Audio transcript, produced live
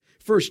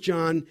1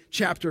 John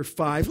chapter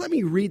 5. Let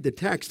me read the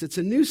text. It's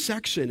a new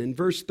section in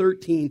verse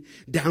 13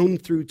 down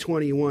through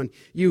 21.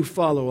 You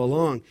follow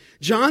along.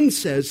 John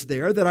says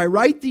there that I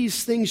write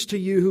these things to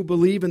you who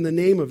believe in the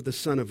name of the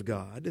Son of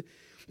God,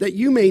 that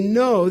you may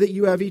know that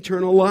you have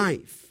eternal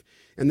life.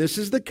 And this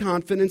is the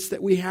confidence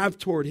that we have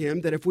toward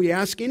him, that if we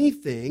ask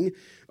anything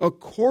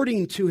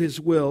according to his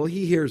will,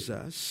 he hears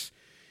us.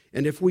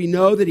 And if we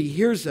know that he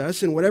hears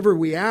us, and whatever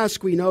we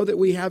ask, we know that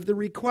we have the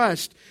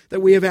request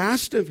that we have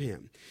asked of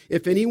him.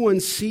 If anyone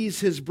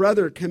sees his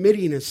brother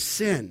committing a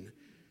sin,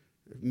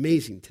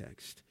 amazing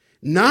text,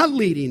 not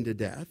leading to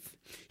death,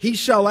 he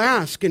shall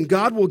ask, and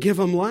God will give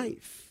him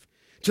life.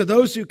 To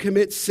those who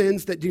commit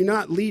sins that do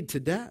not lead to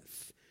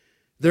death.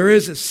 There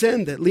is a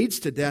sin that leads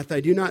to death.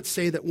 I do not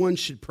say that one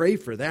should pray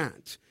for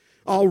that.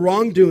 All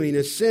wrongdoing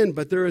is sin,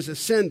 but there is a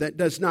sin that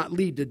does not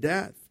lead to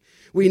death.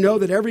 We know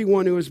that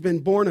everyone who has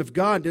been born of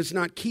God does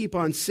not keep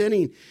on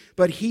sinning,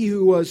 but he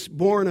who was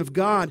born of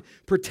God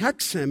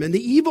protects him, and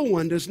the evil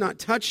one does not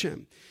touch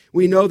him.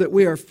 We know that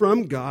we are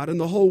from God, and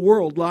the whole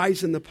world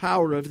lies in the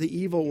power of the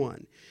evil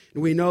one.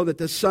 And we know that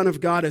the Son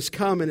of God has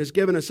come and has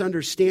given us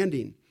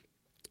understanding,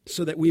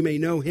 so that we may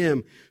know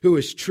him who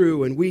is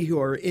true, and we who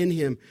are in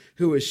him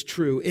who is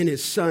true, in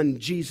his Son,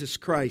 Jesus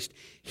Christ.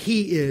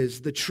 He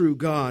is the true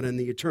God and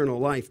the eternal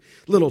life.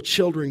 Little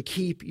children,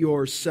 keep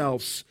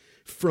yourselves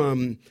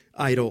from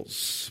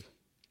idols.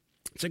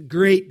 It's a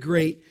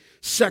great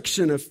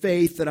section of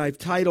faith that I've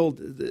titled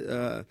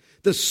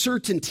the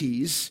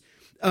certainties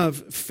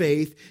of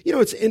faith. You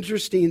know, it's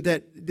interesting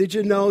that, did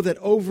you know that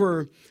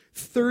over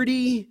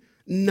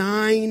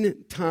 39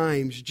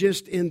 times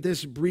just in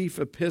this brief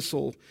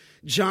epistle,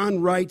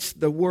 John writes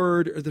the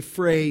word or the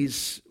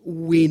phrase,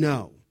 we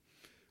know.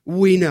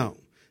 We know.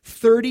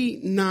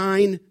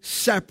 39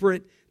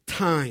 separate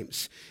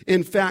times.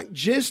 In fact,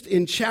 just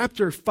in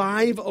chapter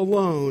 5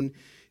 alone,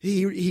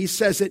 he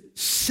says it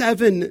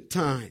 7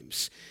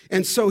 times.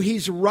 And so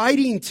he's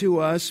writing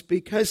to us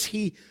because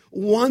he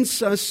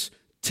wants us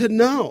to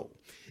know.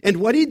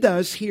 And what he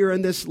does here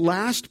in this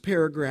last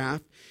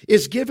paragraph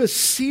is give a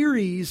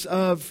series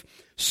of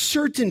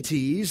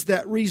certainties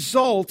that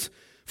result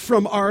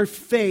from our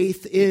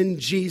faith in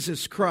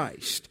Jesus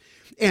Christ.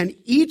 And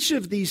each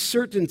of these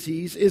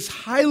certainties is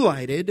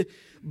highlighted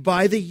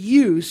by the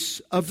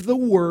use of the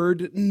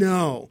word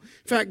know.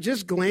 In fact,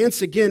 just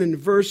glance again in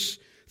verse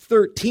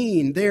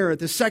 13 there at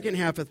the second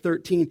half of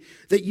 13,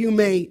 that you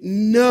may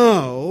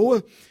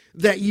know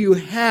that you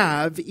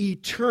have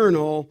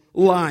eternal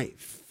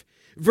life.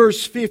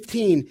 Verse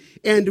 15,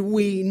 and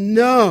we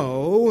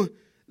know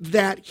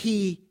that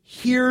he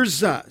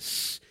hears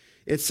us.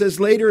 It says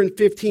later in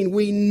 15,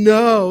 we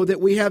know that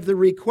we have the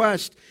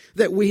request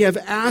that we have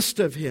asked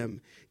of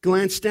him.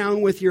 Glance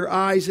down with your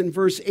eyes in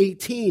verse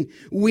 18.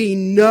 We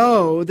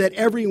know that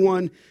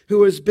everyone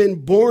who has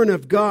been born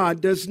of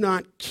God does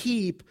not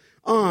keep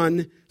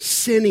on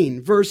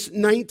sinning. Verse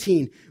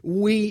 19,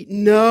 we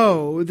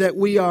know that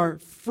we are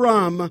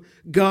from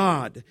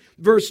God.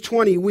 Verse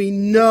 20, we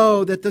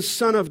know that the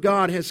Son of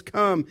God has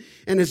come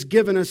and has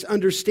given us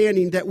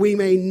understanding that we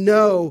may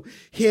know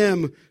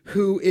him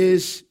who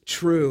is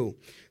true.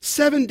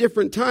 7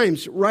 different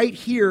times right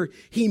here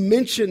he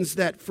mentions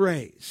that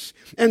phrase.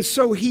 And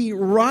so he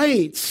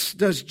writes,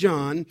 does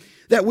John,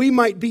 that we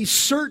might be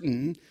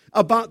certain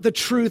about the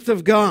truth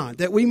of God,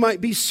 that we might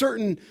be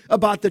certain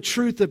about the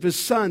truth of his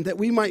Son, that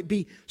we might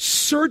be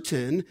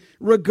certain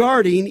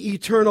regarding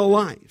eternal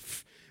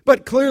life.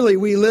 But clearly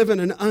we live in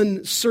an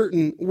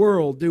uncertain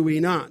world, do we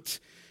not?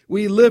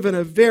 We live in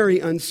a very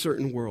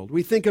uncertain world.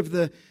 We think of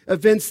the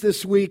events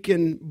this week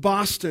in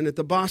Boston at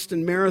the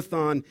Boston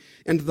Marathon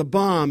and the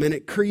bomb, and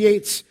it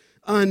creates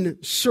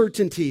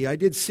uncertainty. I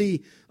did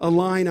see a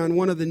line on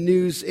one of the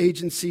news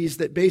agencies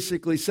that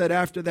basically said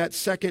after that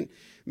second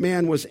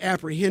man was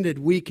apprehended,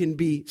 we can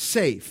be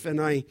safe.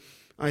 And I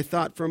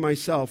thought for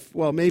myself,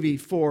 well, maybe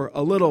for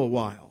a little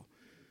while.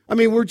 I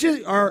mean,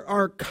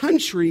 our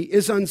country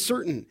is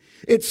uncertain.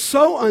 It's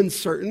so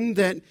uncertain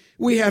that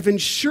we have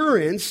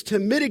insurance to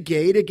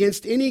mitigate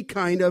against any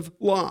kind of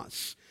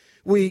loss.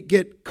 We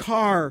get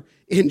car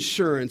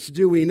insurance,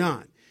 do we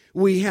not?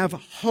 We have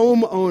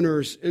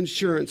homeowners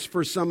insurance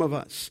for some of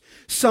us.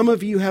 Some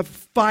of you have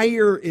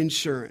fire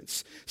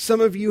insurance. Some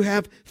of you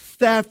have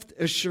theft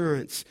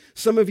assurance.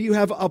 Some of you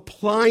have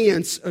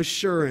appliance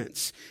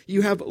assurance.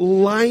 You have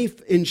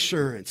life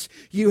insurance.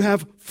 You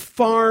have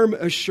farm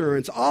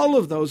assurance. All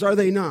of those, are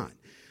they not,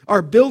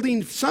 are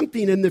building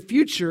something in the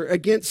future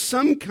against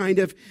some kind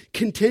of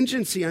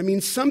contingency. I mean,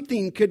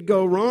 something could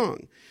go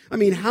wrong. I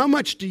mean, how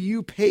much do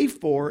you pay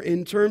for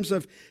in terms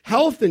of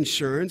health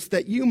insurance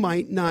that you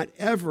might not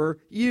ever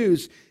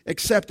use,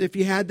 except if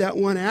you had that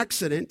one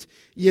accident,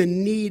 you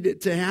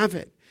need to have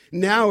it.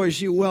 Now,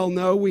 as you well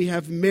know, we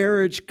have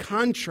marriage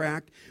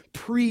contract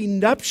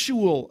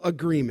prenuptial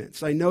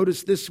agreements. I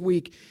noticed this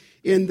week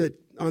on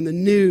the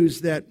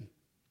news that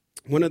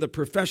one of the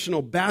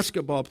professional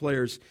basketball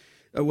players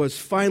was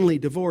finally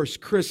divorced,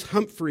 Chris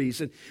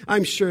Humphreys, and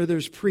I'm sure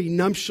there's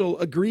prenuptial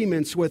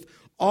agreements with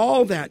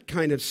all that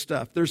kind of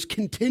stuff. There's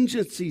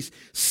contingencies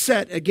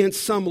set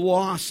against some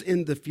loss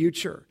in the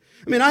future.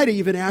 I mean, I'd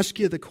even ask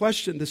you the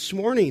question this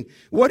morning,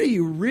 what are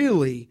you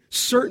really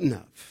certain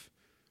of?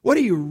 What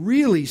are you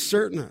really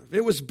certain of?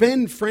 It was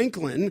Ben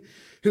Franklin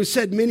who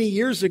said many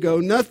years ago,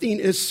 nothing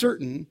is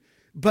certain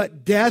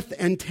but death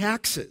and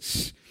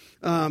taxes.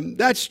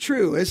 That's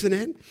true, isn't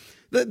it?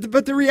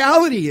 But the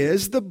reality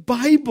is the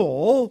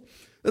Bible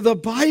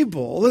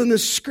and the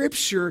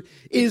Scripture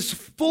is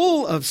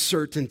full of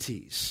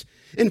certainties.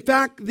 In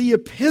fact, the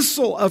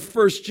epistle of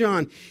 1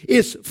 John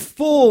is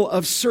full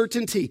of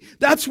certainty.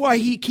 That's why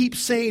he keeps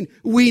saying,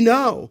 we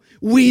know,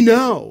 we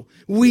know,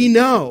 we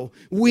know,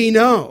 we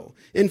know.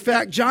 In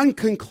fact, John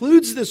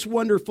concludes this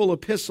wonderful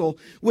epistle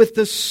with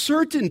the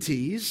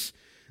certainties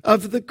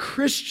of the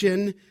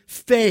Christian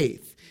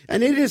faith.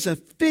 And it is a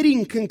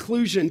fitting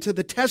conclusion to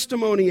the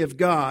testimony of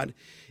God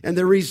and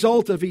the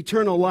result of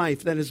eternal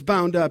life that is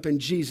bound up in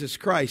Jesus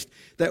Christ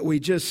that we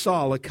just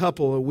saw a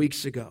couple of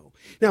weeks ago.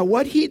 Now,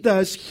 what he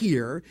does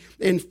here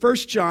in 1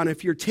 John,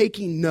 if you're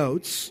taking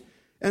notes,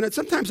 and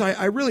sometimes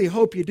I really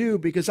hope you do,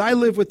 because I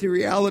live with the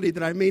reality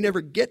that I may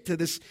never get to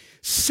this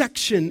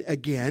section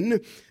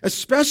again,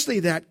 especially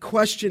that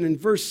question in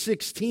verse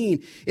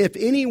 16. If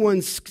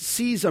anyone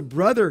sees a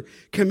brother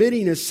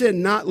committing a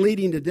sin not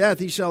leading to death,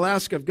 he shall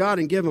ask of God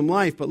and give him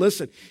life. But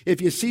listen,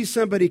 if you see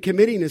somebody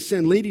committing a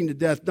sin leading to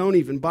death, don't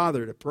even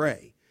bother to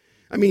pray.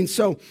 I mean,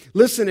 so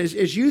listen,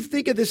 as you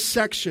think of this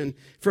section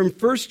from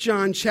 1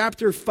 John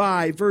chapter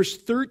 5, verse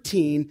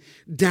 13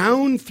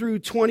 down through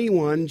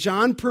 21,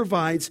 John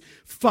provides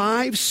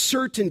 5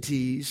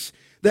 certainties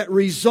that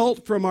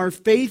result from our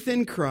faith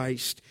in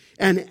Christ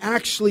and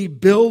actually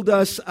build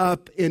us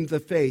up in the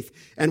faith.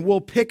 And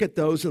we'll pick at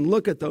those and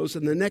look at those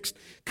in the next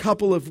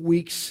couple of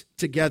weeks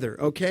together,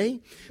 okay?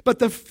 But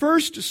the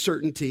first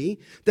certainty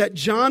that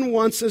John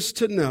wants us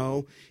to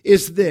know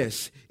is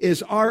this,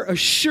 is our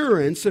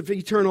assurance of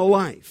eternal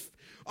life.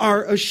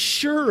 Our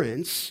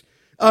assurance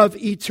of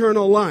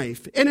eternal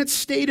life. And it's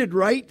stated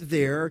right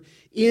there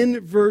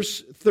in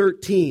verse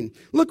 13.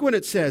 Look what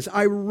it says.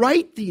 I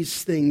write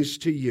these things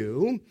to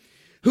you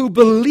who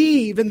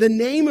believe in the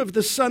name of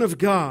the Son of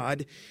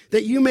God,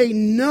 that you may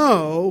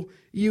know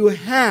you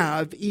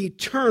have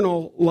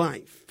eternal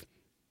life.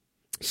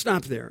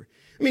 Stop there.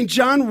 I mean,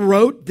 John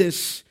wrote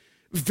this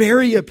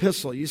very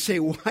epistle. You say,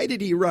 why did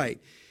he write?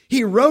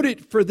 He wrote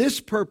it for this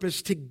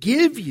purpose, to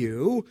give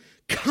you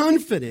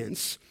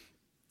confidence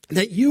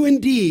that you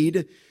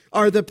indeed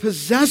are the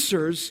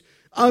possessors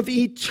of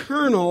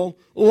eternal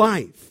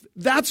life.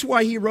 That's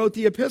why he wrote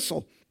the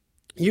epistle.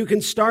 You can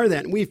star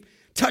that, and we've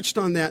touched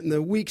on that in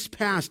the weeks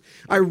past.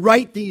 I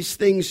write these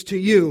things to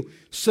you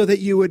so that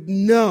you would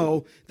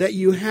know that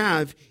you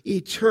have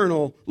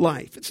eternal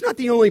life. It's not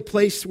the only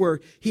place where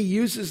he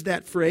uses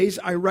that phrase,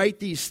 I write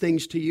these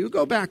things to you.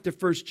 Go back to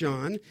 1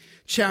 John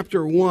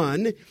chapter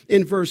 1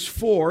 in verse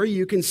 4.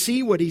 You can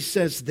see what he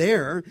says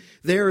there.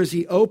 There as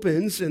he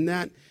opens in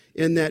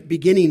that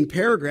beginning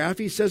paragraph,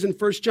 he says in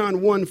 1 John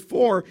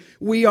 1:4,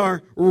 we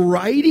are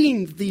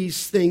writing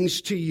these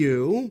things to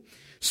you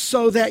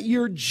so that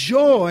your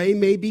joy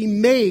may be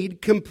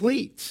made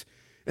complete.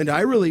 And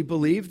I really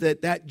believe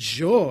that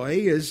joy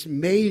is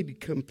made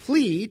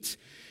complete.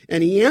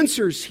 And he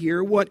answers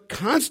here what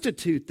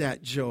constitute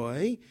that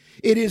joy.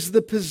 It is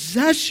the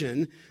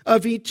possession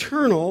of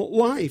eternal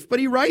life. But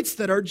he writes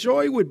that our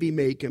joy would be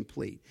made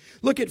complete.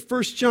 Look at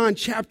 1 John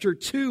chapter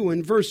 2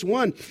 and verse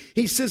 1.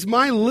 He says,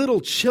 my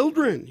little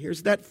children,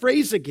 here's that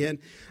phrase again,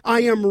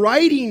 I am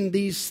writing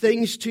these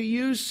things to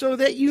you so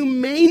that you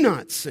may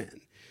not sin.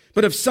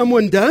 But if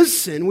someone does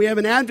sin, we have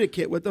an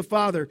advocate with the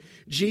Father,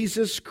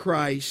 Jesus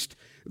Christ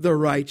the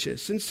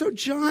righteous. And so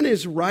John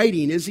is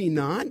writing, is he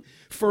not,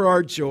 for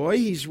our joy?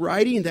 He's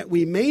writing that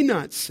we may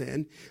not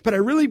sin. But I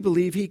really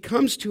believe he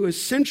comes to a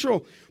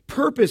central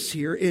purpose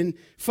here in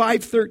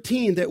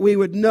 5:13, that we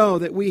would know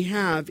that we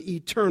have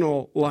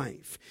eternal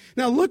life.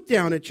 Now look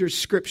down at your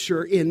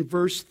scripture in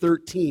verse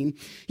 13.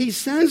 He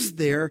says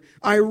there,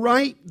 I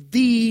write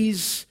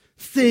these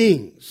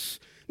things.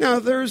 Now,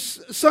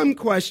 there's some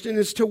question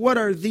as to what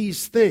are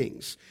these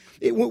things.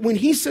 When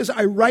he says,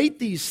 I write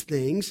these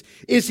things,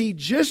 is he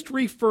just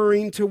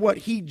referring to what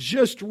he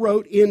just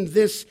wrote in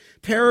this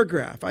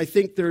paragraph? I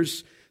think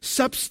there's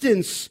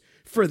substance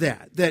for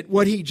that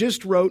what he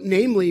just wrote,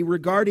 namely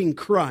regarding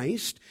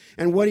Christ,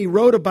 and what he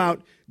wrote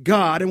about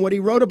God, and what he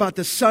wrote about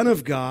the Son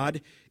of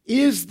God,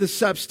 is the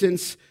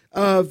substance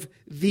of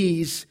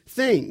these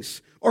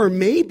things. Or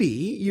maybe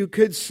you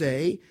could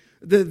say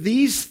that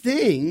these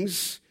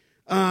things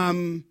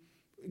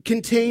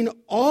contain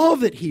all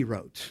that he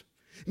wrote.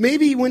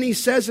 Maybe when he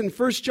says in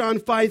 1 John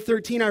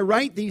 5:13, I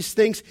write these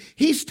things,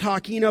 he's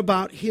talking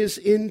about his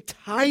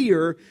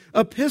entire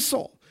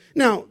epistle.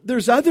 Now,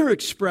 there's other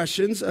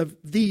expressions of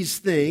these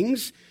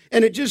things,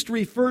 and it just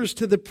refers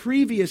to the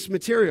previous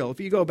material. If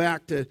you go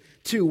back to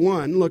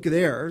 2:1, look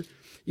there,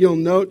 you'll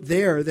note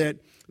there that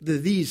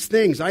these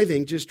things, I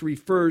think, just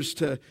refers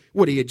to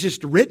what he had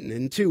just written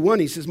in 2:1.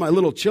 He says, "My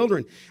little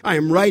children, I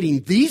am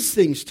writing these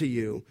things to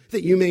you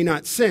that you may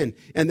not sin."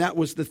 And that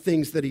was the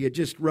things that he had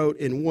just wrote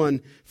in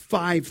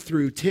 1:5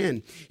 through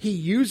 10. He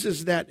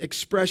uses that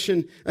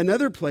expression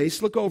another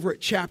place. Look over at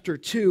chapter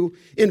 2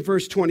 in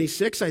verse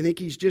 26. I think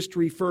he's just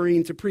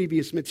referring to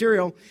previous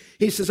material.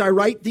 He says, "I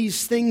write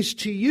these things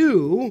to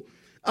you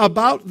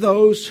about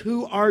those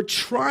who are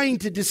trying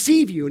to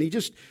deceive you." And he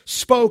just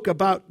spoke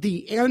about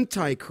the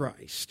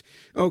Antichrist.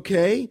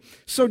 Okay?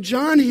 So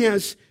John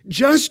has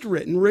just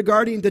written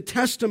regarding the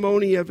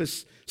testimony of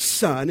his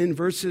Son in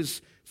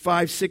verses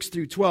 5, 6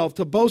 through 12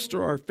 to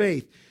bolster our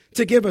faith,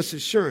 to give us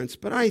assurance.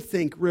 But I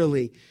think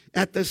really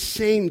at the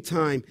same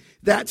time,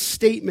 that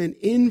statement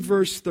in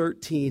verse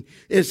 13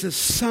 is a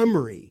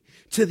summary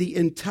to the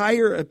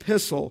entire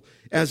epistle,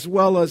 as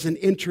well as an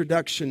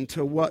introduction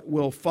to what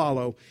will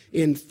follow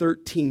in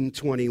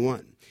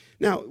 13:21.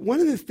 Now,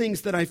 one of the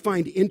things that I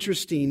find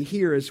interesting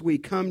here as we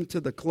come to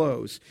the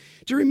close,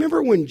 do you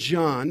remember when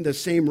John, the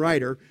same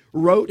writer,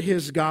 wrote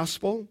his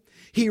gospel?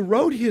 He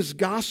wrote his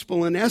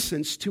gospel, in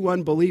essence, to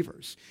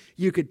unbelievers.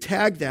 You could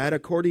tag that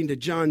according to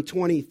John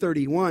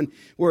 20:31,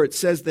 where it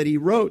says that he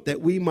wrote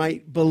that we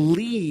might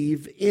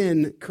believe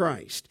in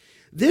Christ.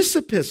 This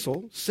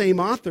epistle, same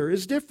author,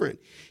 is different.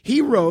 He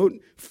wrote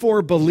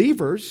for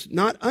believers,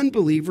 not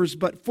unbelievers,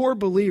 but for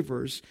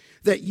believers,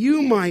 that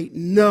you might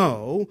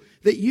know,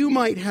 that you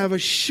might have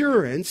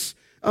assurance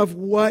of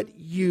what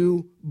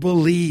you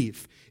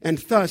believe, and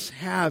thus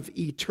have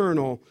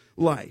eternal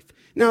life.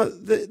 Now,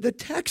 the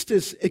text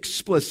is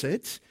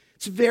explicit.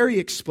 It's very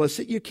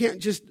explicit. You can't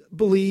just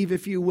believe,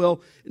 if you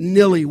will,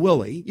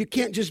 nilly-willy. You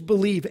can't just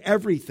believe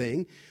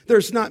everything.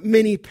 There's not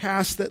many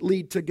paths that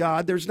lead to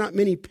God. There's not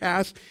many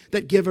paths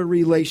that give a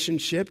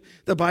relationship.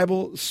 The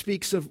Bible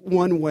speaks of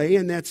one way,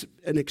 and that's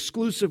an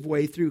exclusive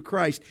way through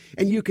Christ.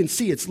 And you can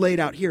see it's laid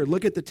out here.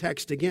 Look at the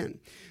text again.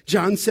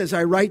 John says,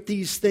 "I write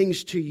these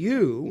things to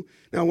you."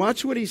 Now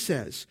watch what he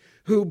says.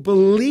 "Who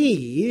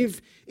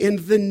believe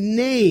in the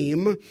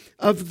name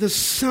of the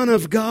Son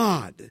of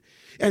God."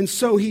 And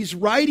so he's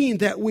writing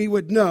that we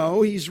would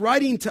know. He's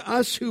writing to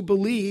us who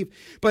believe,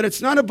 but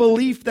it's not a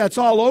belief that's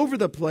all over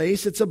the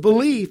place. It's a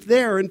belief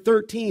there in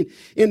 13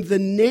 in the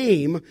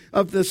name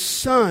of the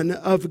Son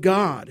of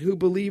God, who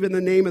believe in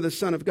the name of the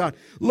Son of God.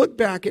 Look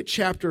back at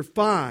chapter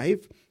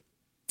 5,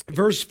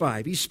 verse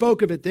 5. He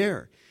spoke of it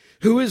there.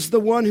 "Who is the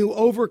one who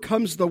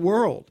overcomes the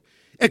world,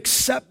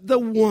 except the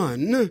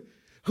one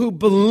who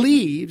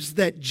believes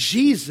that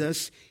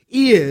Jesus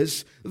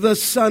is the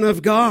Son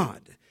of God?"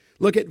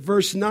 Look at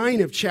verse 9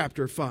 of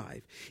chapter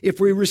 5. "If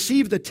we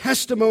receive the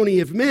testimony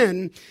of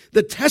men,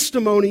 the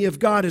testimony of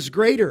God is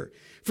greater.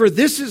 For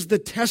this is the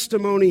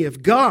testimony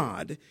of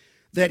God,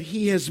 that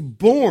he has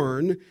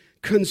borne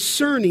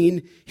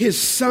concerning his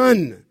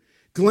Son."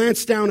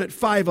 Glance down at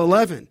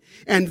 5:11.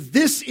 "And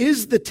this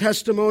is the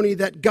testimony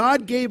that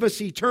God gave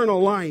us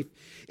eternal life,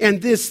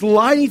 and this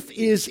life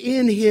is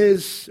in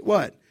his,"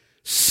 what?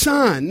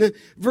 Son.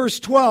 Verse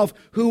 12,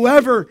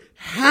 "Whoever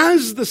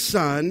has the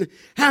Son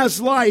has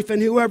life,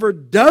 and whoever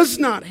does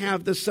not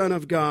have the Son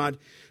of God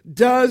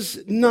does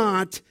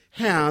not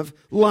have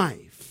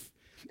life."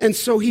 And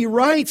so he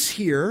writes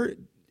here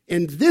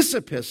in this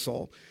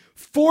epistle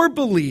for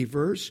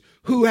believers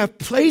who have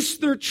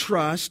placed their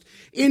trust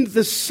in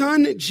the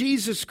Son,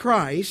 Jesus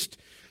Christ.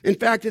 In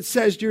fact, it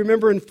says, do you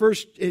remember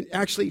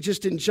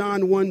just in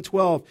John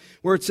 1:12,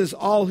 where it says,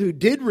 "All who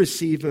did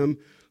receive him,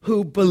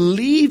 who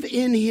believe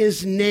in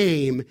his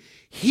name,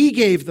 he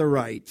gave the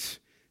right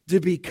to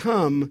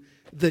become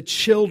the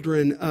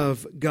children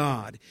of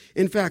God."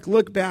 In fact,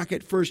 look back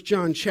at 1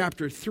 John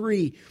chapter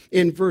 3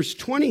 in verse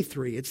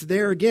 23. It's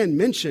there again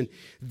mentioned.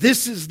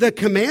 "This is the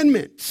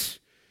commandment,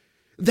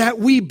 that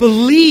we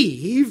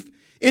believe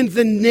in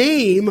the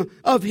name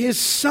of his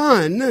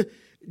Son,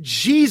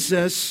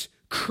 Jesus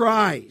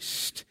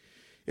Christ."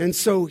 And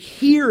so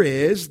here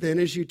is, then,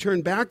 as you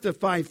turn back to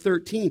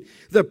 5:13,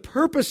 the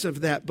purpose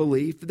of that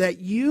belief, that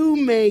you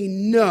may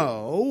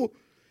know,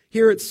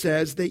 here it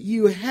says, that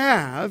you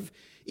have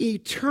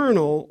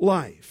eternal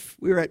life.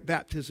 We were at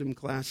baptism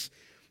class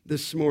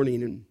this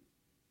morning, and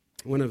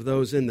one of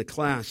those in the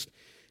class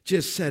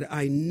just said,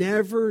 "I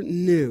never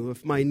knew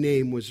if my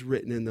name was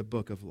written in the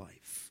book of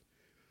life."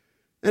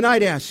 And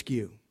I'd ask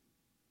you,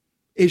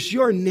 is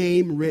your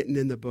name written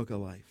in the book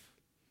of life?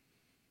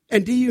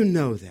 And do you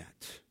know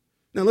that?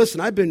 Now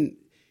listen, I've been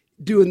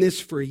doing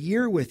this for a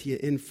year with you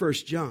in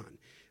 1 John,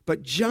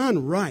 but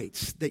John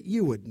writes that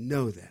you would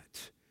know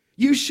that.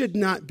 You should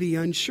not be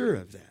unsure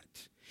of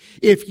that.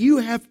 If you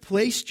have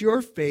placed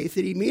your faith,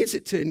 and he means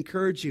it to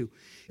encourage you,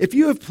 if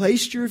you have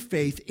placed your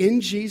faith in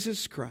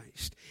Jesus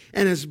Christ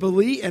and have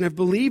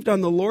believed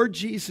on the Lord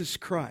Jesus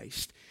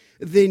Christ,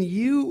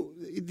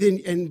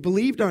 and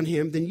believed on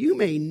him, then you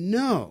may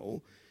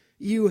know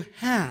you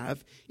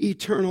have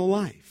eternal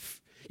life.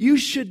 You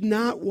should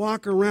not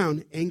walk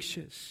around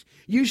anxious.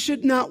 You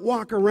should not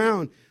walk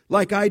around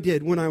like I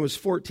did when I was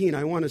 14.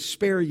 I want to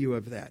spare you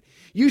of that.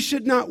 You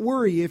should not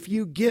worry if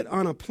you get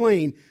on a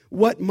plane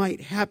what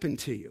might happen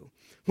to you.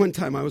 One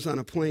time I was on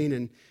a plane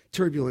and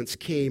turbulence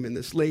came, and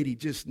this lady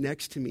just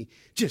next to me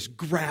just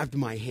grabbed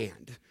my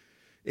hand.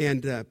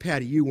 And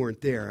Patty, you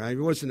weren't there. It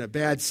wasn't a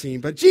bad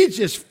scene, but she's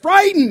just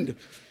frightened.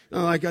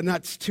 Like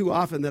not too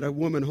often that a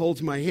woman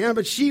holds my hand,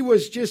 but she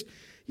was just,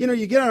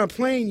 you get on a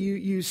plane,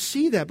 you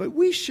see that, but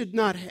we should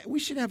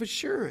have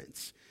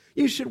assurance.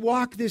 You should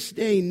walk this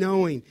day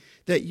knowing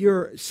that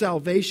your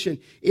salvation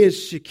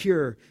is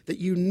secure, that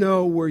you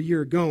know where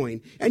you're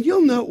going. And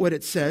you'll note what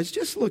it says.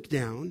 Just look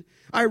down.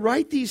 I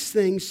write these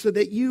things so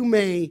that you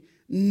may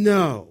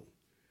know.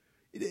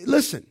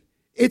 Listen,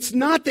 it's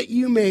not that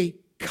you may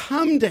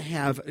come to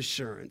have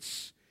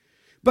assurance,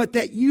 but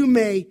that you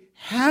may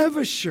have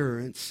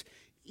assurance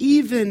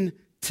even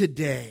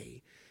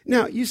today.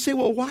 Now, you say,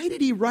 well, why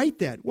did he write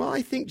that? Well,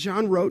 I think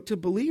John wrote to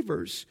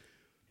believers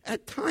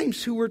at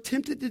times who were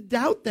tempted to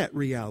doubt that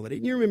reality.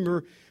 And you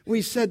remember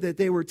we said that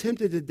they were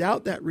tempted to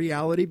doubt that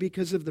reality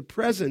because of the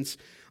presence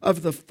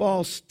of the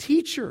false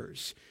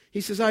teachers. He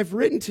says, I've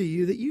written to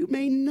you that you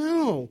may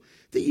know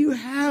that you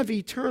have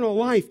eternal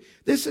life.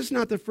 This is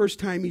not the first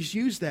time he's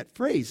used that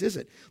phrase, is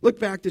it? Look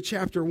back to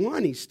chapter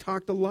 1. He's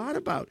talked a lot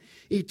about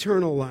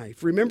eternal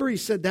life. Remember, he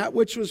said that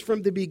which was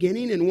from the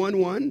beginning in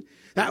 1:1,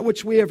 that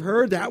which we have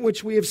heard, that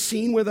which we have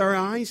seen with our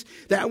eyes,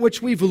 that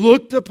which we've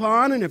looked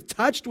upon and have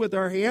touched with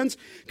our hands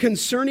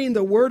concerning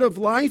the word of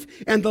life.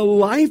 And the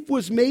life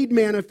was made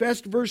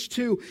manifest, verse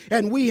 2,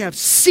 and we have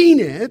seen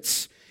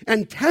it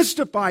and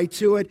testify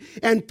to it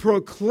and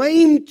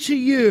proclaim to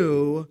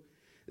you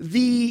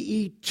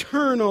the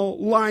eternal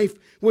life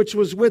which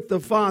was with the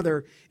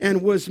Father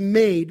and was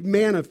made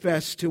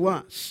manifest to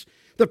us.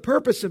 The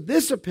purpose of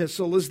this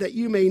epistle is that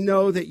you may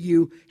know that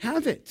you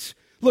have it.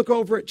 Look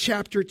over at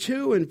chapter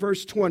 2 and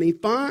verse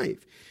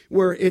 25,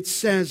 where it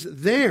says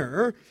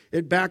there,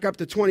 back up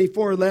to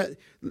 24, let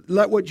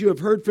what you have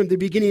heard from the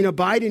beginning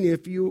abide in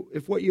you.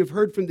 If what you have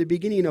heard from the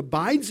beginning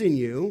abides in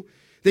you,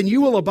 then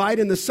you will abide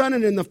in the Son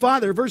and in the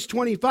Father. Verse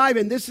 25,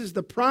 and this is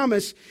the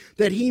promise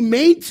that he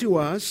made to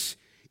us,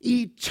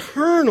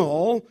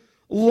 eternal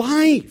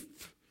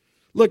life.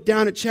 Look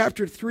down at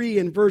chapter 3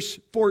 and verse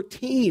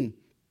 14.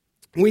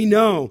 We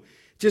know,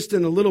 just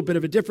in a little bit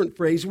of a different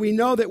phrase, we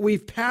know that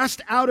we've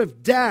passed out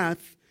of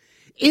death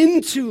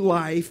into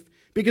life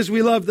because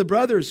we love the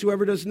brothers.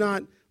 Whoever does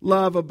not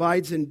love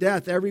abides in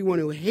death. Everyone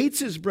who hates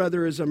his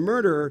brother is a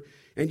murderer,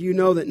 and you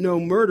know that no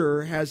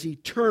murderer has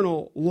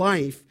eternal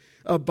life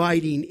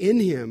abiding in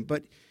him.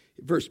 But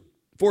verse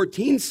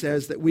 14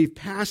 says that we've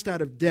passed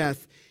out of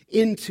death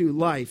into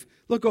life.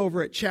 Look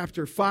over at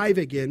chapter 5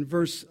 again,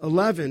 verse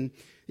 11.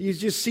 You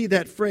just see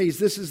that phrase.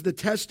 This is the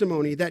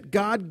testimony that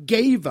God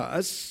gave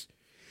us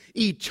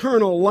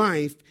eternal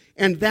life,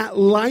 and that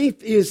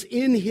life is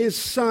in his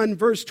Son.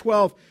 Verse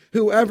 12,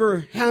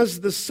 whoever has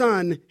the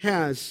Son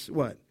has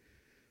what?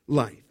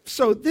 Life.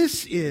 So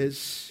this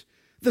is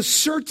the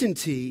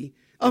certainty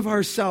of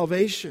our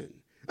salvation.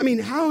 I mean,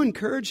 how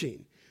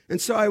encouraging. And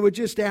so I would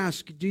just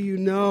ask, do you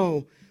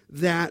know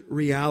that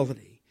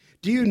reality?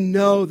 Do you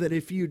know that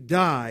if you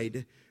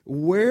died,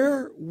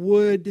 where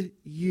would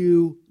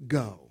you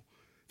go?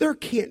 There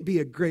can't be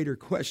a greater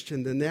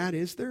question than that,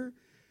 is there?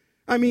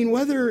 I mean,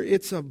 whether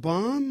it's a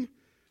bomb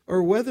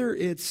or whether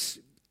it's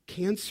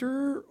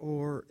cancer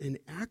or an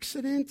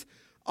accident,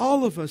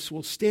 all of us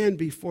will stand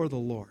before the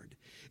Lord.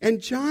 And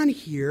John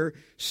here,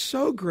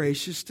 so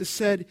gracious to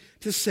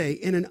say,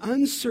 in an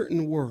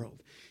uncertain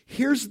world,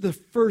 here's the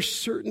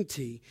first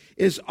certainty,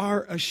 is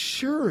our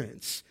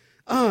assurance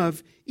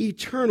of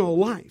eternal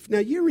life. Now,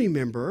 you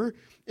remember,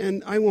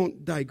 and I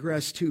won't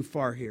digress too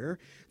far here,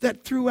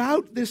 that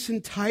throughout this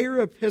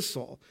entire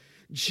epistle,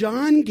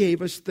 John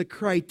gave us the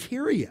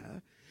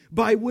criteria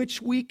by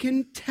which we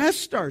can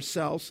test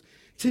ourselves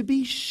to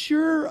be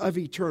sure of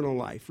eternal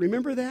life.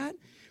 Remember that?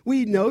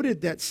 We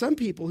noted that some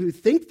people who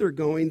think they're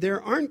going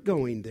there aren't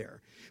going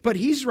there. But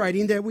he's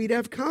writing that we'd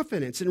have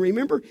confidence. And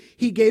remember,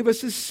 he gave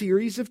us a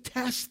series of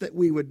tests that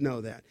we would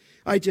know that.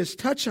 I just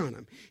touch on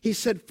them. He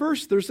said,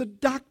 first, there's a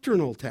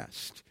doctrinal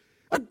test.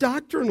 A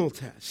doctrinal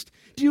test.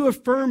 Do you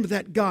affirm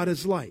that God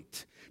is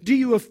light? Do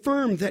you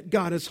affirm that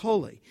God is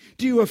holy?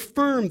 Do you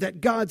affirm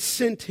that God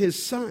sent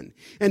his Son?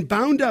 And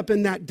bound up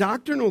in that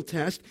doctrinal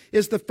test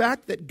is the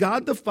fact that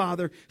God the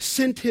Father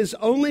sent his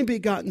only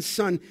begotten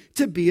Son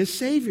to be a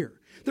Savior.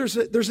 There's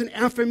an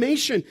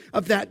affirmation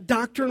of that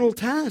doctrinal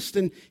test,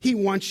 and he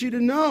wants you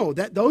to know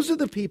that those are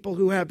the people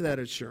who have that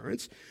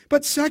assurance.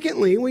 But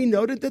secondly, we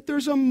noted that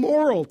there's a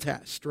moral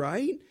test,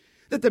 right?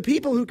 That the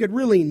people who could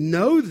really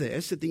know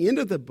this at the end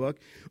of the book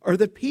are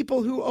the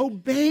people who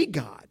obey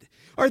God,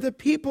 are the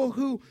people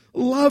who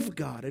love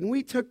God. And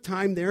we took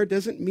time there. It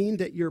doesn't mean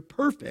that you're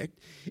perfect.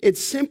 It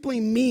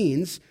simply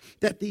means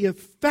that the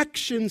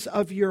affections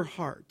of your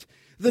heart,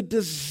 the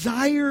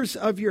desires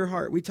of your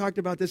heart, we talked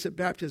about this at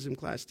baptism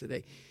class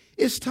today,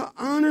 is to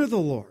honor the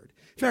Lord.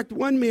 In fact,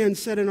 one man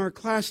said in our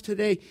class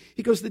today,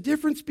 he goes, the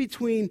difference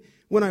between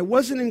when I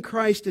wasn't in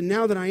Christ and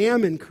now that I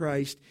am in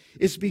Christ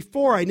is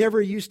before I never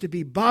used to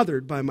be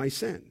bothered by my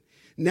sin.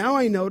 Now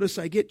I notice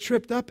I get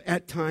tripped up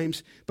at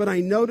times, but I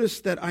notice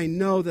that I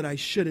know that I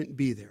shouldn't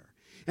be there.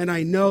 And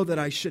I know that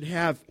I should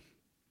have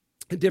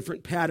a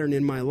different pattern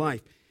in my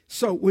life.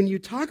 So when you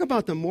talk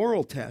about the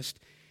moral test,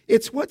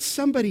 it's what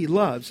somebody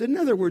loves. In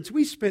other words,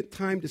 we spent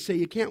time to say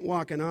you can't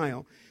walk an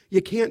aisle.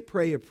 You can't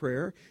pray a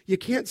prayer. You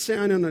can't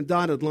sign on a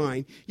dotted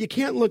line. You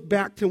can't look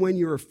back to when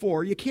you were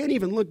 4. You can't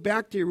even look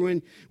back to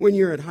when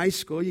you're at high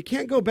school. You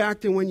can't go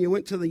back to when you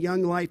went to the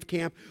Young Life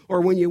Camp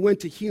or when you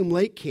went to Hume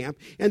Lake Camp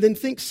and then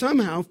think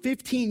somehow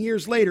 15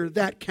 years later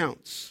that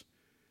counts.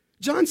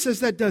 John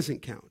says that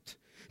doesn't count.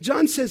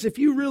 John says if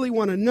you really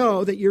want to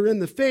know that you're in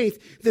the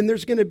faith, then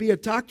there's going to be a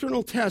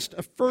doctrinal test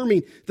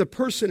affirming the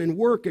person and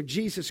work of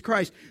Jesus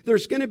Christ.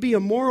 There's going to be a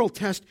moral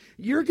test.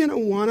 You're going to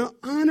want to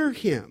honor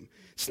him.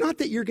 It's not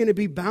that you're going to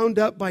be bound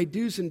up by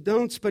do's and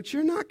don'ts, but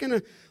you're not going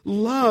to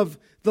love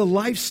the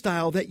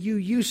lifestyle that you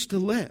used to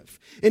live.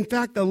 In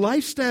fact, the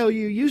lifestyle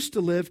you used to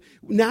live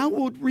now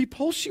will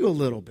repulse you a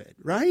little bit,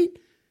 right?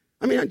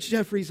 I mean,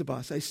 Jeff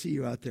Riesebos, I see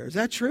you out there. Is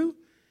that true?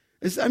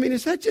 Is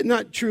that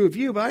not true of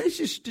you, but it's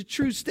just a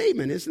true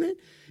statement, isn't it?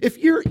 If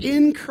you're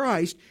in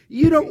Christ,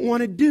 you don't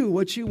want to do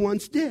what you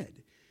once did.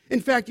 In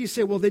fact, you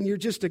say, well, then you're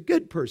just a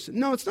good person.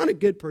 No, it's not a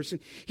good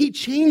person. He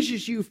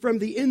changes you from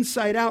the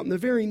inside out in the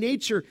very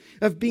nature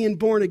of being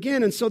born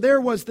again. And so there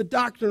was the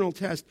doctrinal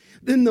test,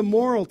 then the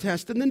moral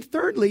test. And then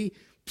thirdly,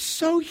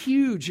 so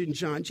huge in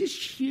John,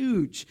 just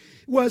huge,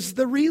 was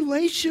the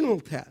relational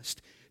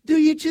test. Do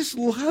you just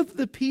love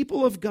the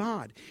people of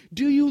God?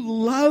 Do you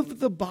love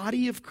the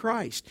body of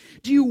Christ?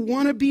 Do you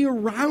want to be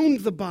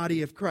around the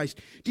body of Christ?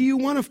 Do you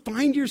want to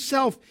find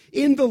yourself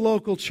in the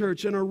local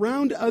church and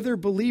around other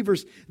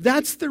believers?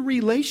 That's the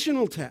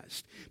relational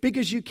test,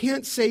 because you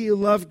can't say you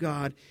love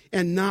God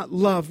and not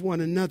love one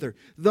another.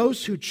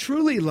 Those who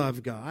truly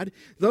love God,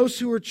 those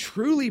who are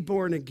truly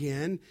born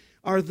again,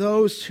 are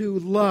those who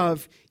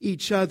love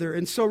each other.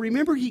 And so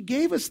remember, he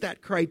gave us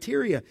that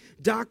criteria: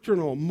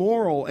 doctrinal,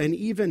 moral, and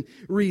even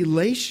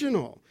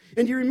relational.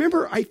 And you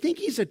remember, I think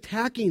he's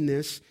attacking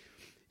this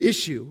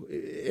issue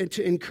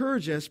to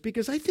encourage us,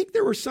 because I think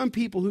there were some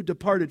people who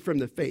departed from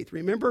the faith.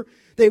 Remember,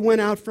 they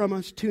went out from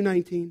us,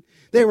 2:19.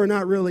 They were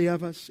not really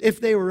of us.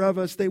 If they were of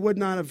us, they would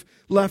not have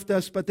left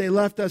us, but they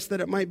left us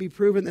that it might be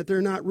proven that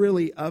they're not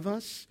really of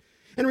us.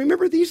 And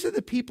remember, these are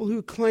the people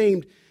who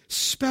claimed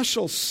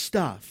special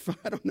stuff.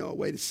 I don't know a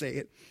way to say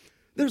it.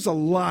 There's a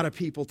lot of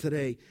people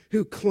today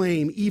who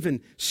claim even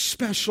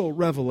special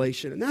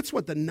revelation. And that's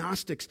what the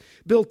Gnostics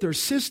built their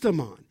system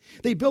on.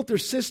 They built their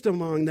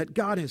system on that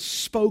God has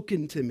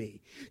spoken to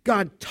me.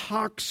 God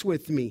talks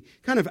with me,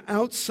 kind of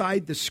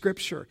outside the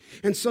Scripture.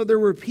 And so there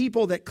were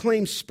people that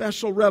claimed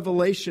special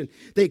revelation.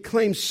 They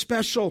claimed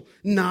special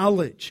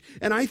knowledge.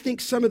 And I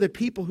think some of the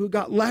people who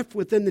got left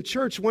within the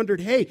church wondered,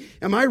 hey,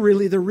 am I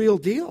really the real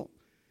deal?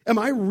 Am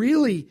I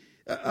really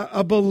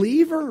a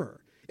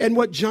believer? And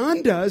what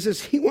John does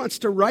is he wants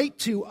to write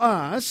to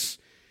us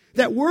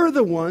that we're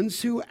the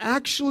ones who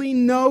actually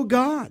know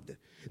God,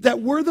 that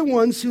we're the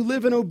ones who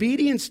live in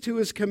obedience to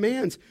his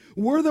commands.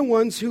 We're the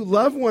ones who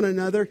love one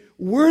another.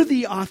 We're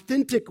the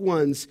authentic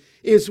ones,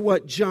 is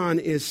what John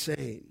is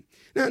saying.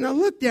 Now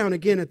look down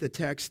again at the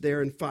text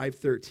there in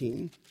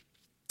 5:13.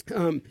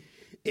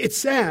 It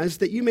says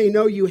that you may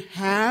know you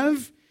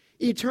have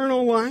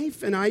eternal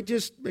life. And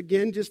just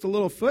a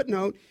little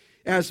footnote,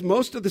 as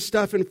most of the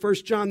stuff in 1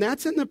 John,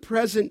 that's in the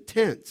present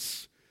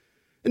tense.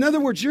 In other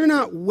words, you're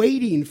not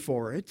waiting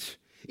for it.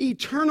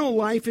 Eternal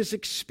life is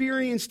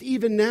experienced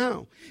even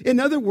now. In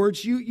other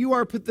words, you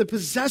are the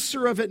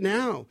possessor of it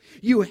now.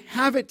 You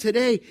have it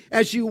today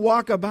as you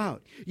walk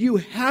about. You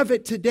have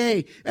it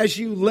today as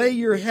you lay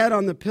your head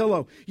on the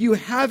pillow. You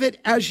have it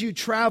as you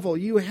travel.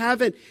 You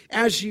have it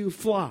as you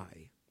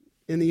fly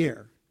in the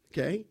air.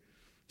 Okay? You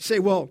say,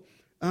 well,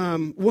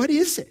 what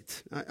is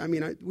it?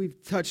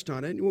 We've touched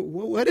on it.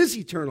 What is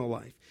eternal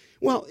life?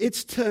 Well,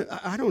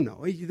 I don't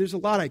know. There's a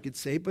lot I could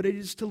say, but it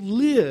is to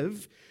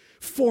live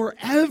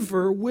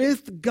forever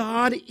with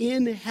God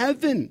in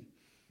heaven.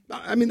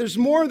 There's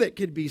more that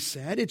could be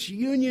said. It's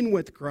union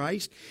with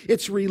Christ.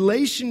 It's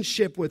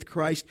relationship with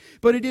Christ.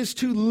 But it is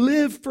to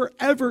live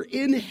forever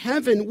in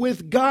heaven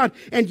with God.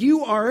 And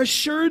you are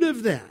assured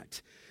of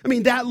that.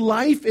 That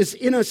life is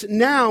in us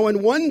now,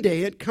 and one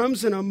day it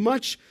comes in a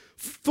much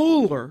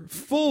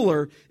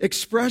fuller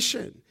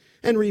expression.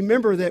 And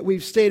remember that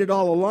we've stated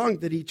all along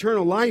that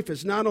eternal life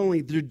is not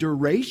only the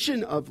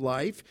duration of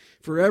life,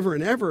 forever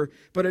and ever,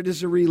 but it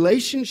is a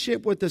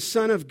relationship with the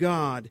Son of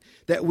God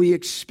that we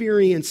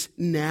experience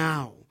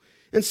now.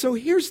 And so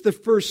here's the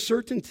first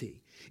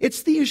certainty.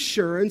 It's the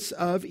assurance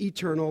of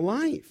eternal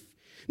life.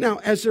 Now,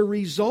 as a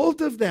result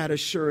of that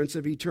assurance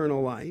of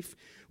eternal life,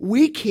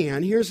 we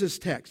can, here's his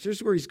text,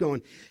 here's where he's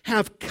going,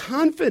 have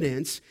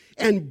confidence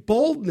and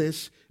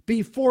boldness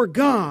before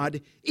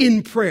God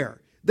in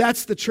prayer.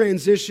 That's the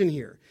transition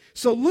here.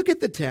 So look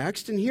at the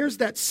text, and here's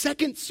that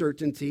second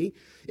certainty.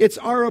 It's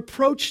our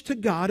approach to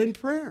God in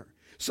prayer.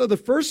 So the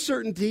first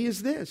certainty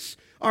is this,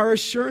 our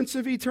assurance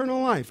of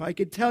eternal life. I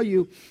could tell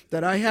you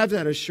that I have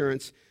that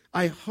assurance.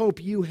 I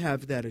hope you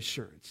have that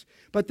assurance.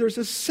 But there's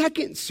a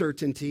second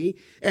certainty,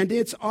 and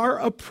it's our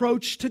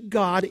approach to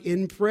God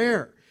in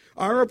prayer.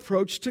 our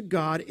approach to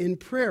God in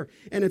prayer.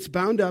 And it's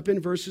bound up in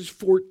verses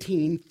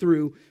 14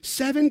 through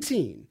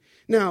 17.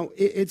 Now,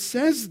 it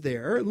says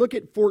there, look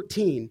at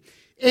 14,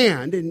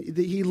 and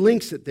he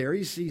links it there.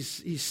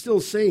 He's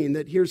still saying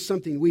that here's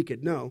something we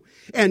could know.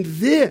 And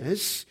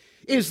this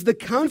is the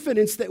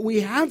confidence that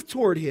we have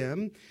toward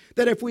him,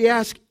 that if we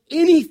ask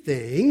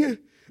anything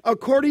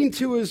according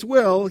to his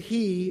will,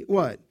 he,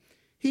 what?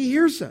 He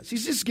hears us.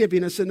 He's just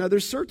giving us another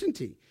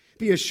certainty.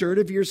 Be assured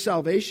of your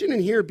salvation,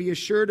 and here, be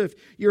assured of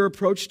your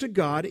approach to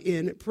God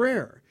in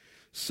prayer.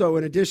 So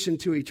in addition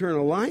to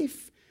eternal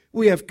life,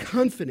 we have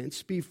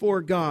confidence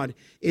before God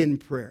in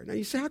prayer. Now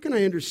you say, how can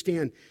I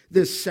understand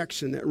this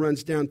section that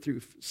runs down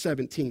through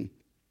 17?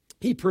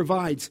 He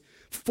provides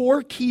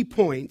 4 key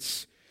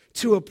points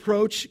to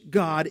approach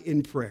God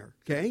in prayer,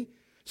 okay?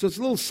 So it's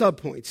little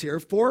subpoints here,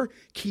 4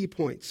 key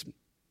points.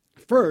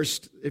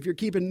 First, if you're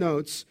keeping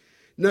notes,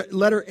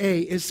 letter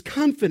A is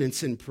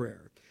confidence in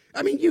prayer.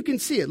 I mean, you can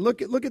see it.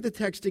 Look at the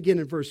text again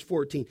in verse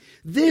 14.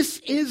 This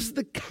is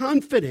the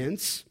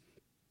confidence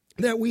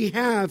that we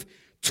have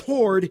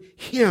toward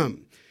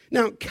him.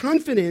 Now,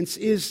 confidence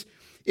is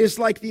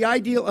like the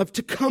ideal of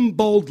to come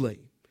boldly.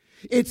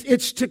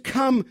 It's to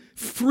come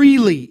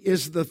freely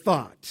is the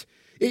thought.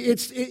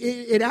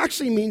 It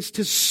actually means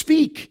to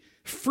speak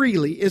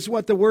freely is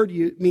what the word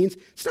means.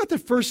 It's not the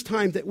first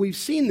time that we've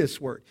seen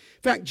this word.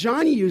 In fact,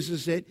 John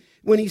uses it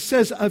when he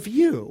says of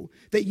you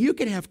that you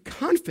can have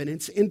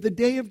confidence in the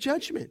day of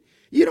judgment.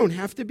 You don't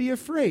have to be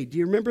afraid. Do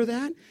you remember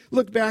that?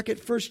 Look back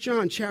at 1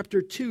 John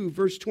chapter 2,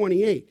 verse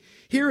 28.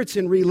 Here it's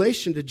in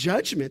relation to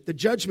judgment, the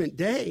judgment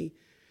day.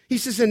 He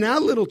says, and now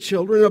little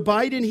children,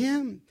 abide in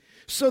him,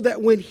 so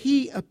that when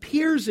he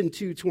appears in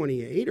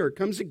 2:28, or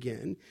comes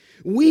again,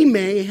 we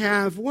may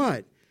have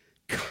what?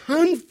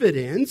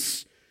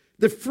 Confidence,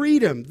 the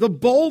freedom, the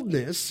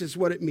boldness is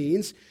what it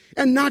means,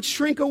 and not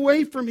shrink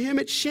away from him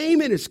at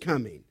shame in his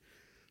coming.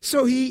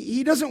 So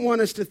he doesn't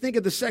want us to think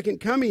of the second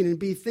coming and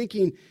be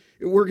thinking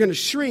we're going to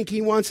shrink.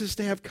 He wants us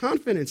to have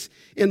confidence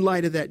in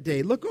light of that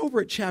day. Look over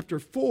at chapter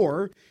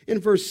 4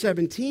 in verse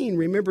 17.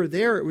 Remember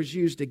there it was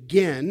used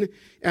again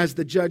as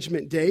the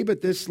judgment day,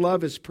 but this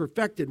love is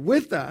perfected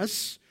with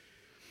us.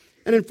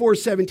 And in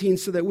 4:17,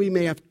 so that we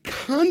may have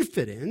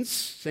confidence,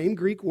 same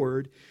Greek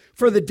word,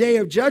 for the day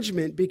of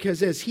judgment,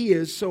 because as he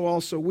is, so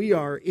also we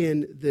are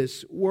in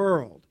this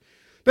world.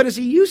 But as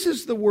he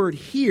uses the word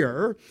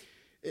here,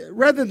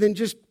 rather than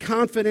just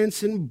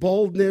confidence and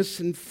boldness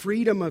and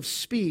freedom of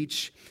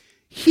speech,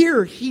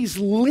 here he's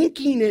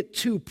linking it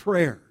to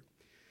prayer.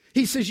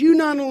 He says you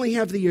not only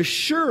have the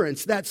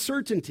assurance, that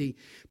certainty,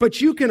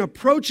 but you can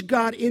approach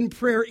God in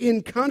prayer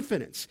in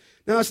confidence.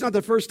 Now, that's not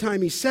the first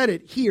time he said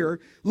it here.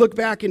 Look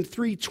back in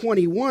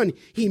 3:21.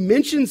 He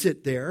mentions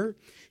it there.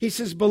 He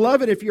says,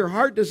 beloved, if your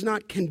heart does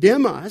not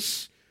condemn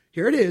us,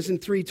 here it is in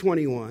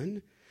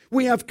 3:21,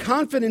 we have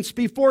confidence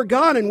before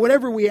God, and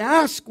whatever we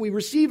ask, we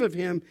receive of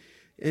him.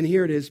 And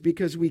here it is,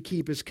 because we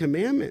keep his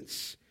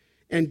commandments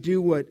and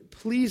do what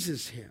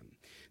pleases him.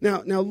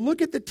 Now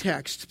look at the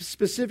text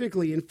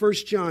specifically in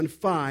 1 John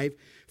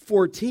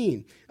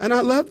 5:14. And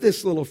I love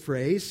this little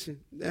phrase.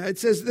 It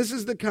says, this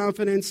is the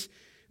confidence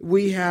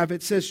we have,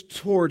 it says,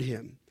 toward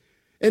him.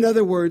 In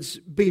other words,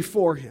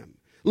 before him.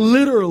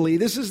 Literally,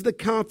 this is the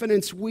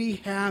confidence we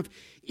have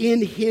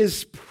in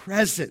his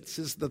presence,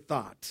 is the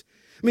thought.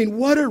 I mean,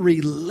 what a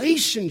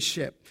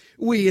relationship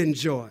we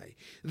enjoy.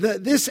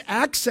 This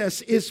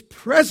access is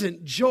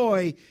present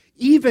joy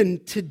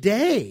even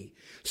today.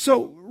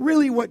 So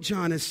really what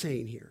John is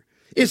saying here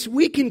is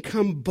we can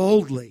come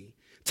boldly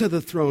to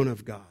the throne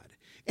of God.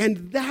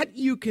 And that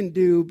you can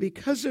do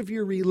because of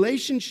your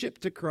relationship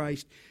to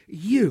Christ.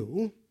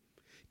 You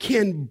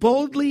can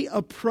boldly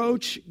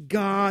approach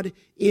God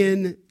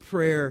in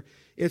prayer.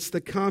 It's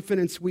the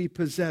confidence we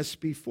possess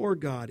before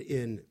God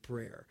in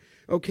prayer.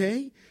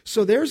 Okay?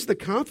 So there's the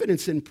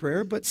confidence in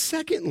prayer. But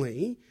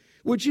secondly,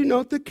 would you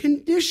note the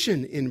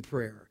condition in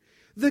prayer?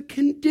 The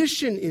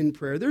condition in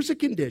prayer. There's a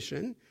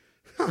condition.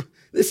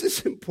 This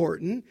is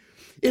important.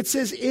 It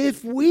says,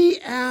 if we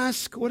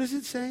ask, what does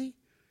it say?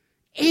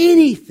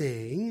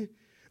 Anything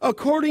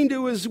according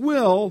to his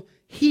will,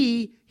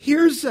 he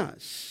hears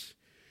us.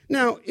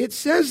 Now, it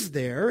says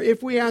there,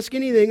 if we ask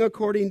anything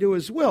according to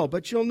his will,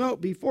 but you'll note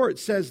before it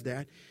says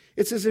that,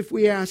 it says if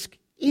we ask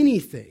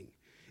anything.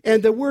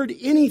 And the word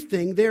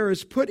anything there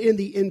is put in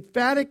the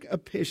emphatic,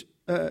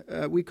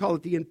 we call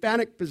it the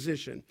emphatic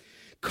position,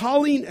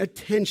 calling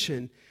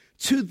attention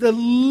to the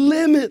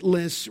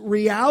limitless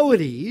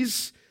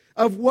realities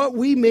of what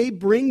we may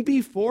bring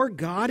before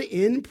God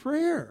in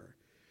prayer.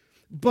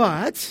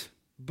 But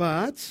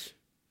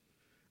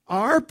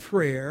our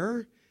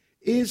prayer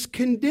is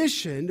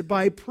conditioned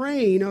by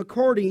praying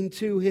according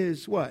to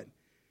his what?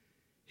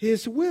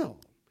 His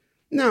will.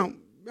 Now,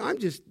 I'm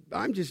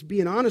just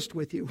being honest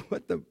with you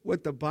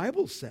what the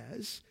Bible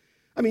says.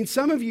 I mean,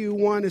 some of you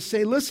want to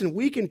say, listen,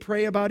 we can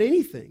pray about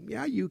anything.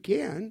 Yeah, you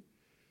can.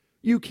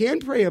 You can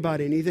pray about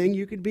anything.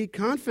 You can be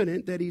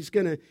confident that he's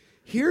going to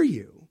hear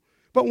you.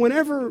 But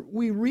whenever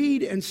we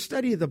read and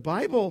study the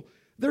Bible,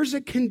 there's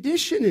a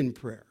condition in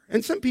prayer.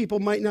 And some people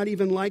might not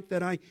even like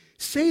that I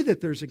say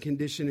that there's a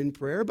condition in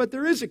prayer, but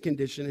there is a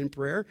condition in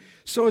prayer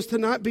so as to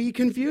not be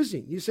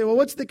confusing. You say, well,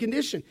 what's the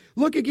condition?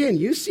 Look again,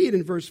 you see it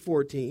in verse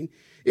 14.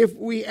 If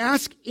we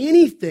ask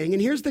anything,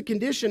 and here's the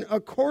condition,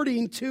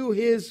 according to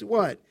his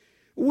what?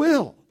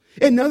 Will.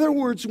 In other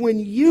words, when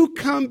you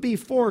come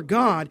before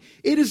God,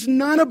 it is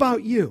not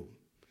about you.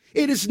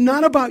 It is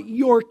not about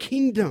your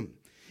kingdom.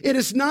 It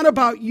is not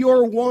about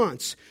your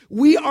wants.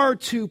 We are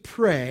to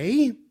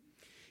pray,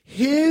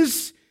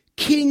 his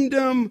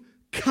kingdom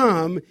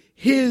come,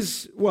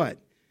 his what?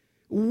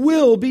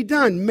 Will be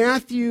done.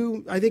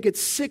 Matthew, I think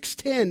it's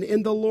 6:10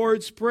 in the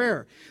Lord's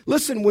Prayer.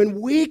 Listen, when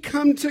we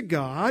come to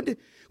God,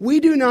 we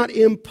do not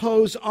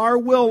impose our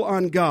will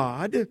on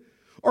God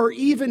or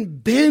even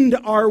bend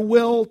our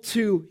will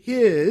to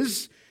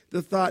his.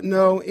 The thought,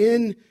 no,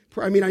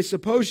 I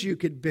suppose you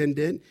could bend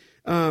it.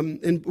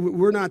 And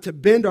we're not to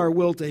bend our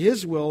will to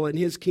his will and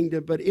his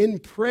kingdom, but in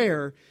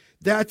prayer,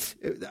 that's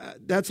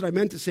what I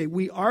meant to say.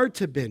 We are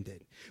to bend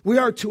it. We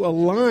are to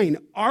align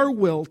our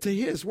will to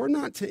his. We're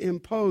not to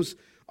impose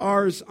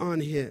ours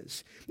on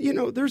his. You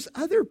know, there's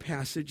other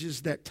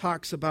passages that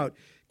talks about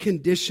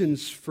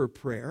conditions for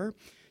prayer.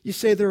 You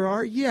say there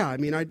are? Yeah,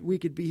 we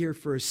could be here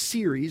for a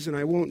series, and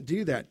I won't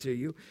do that to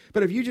you.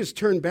 But if you just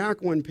turn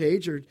back one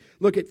page or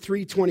look at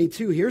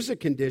 3:22, here's a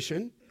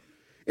condition.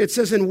 It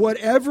says, and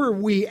whatever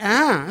we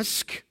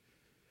ask,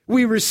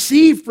 we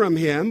receive from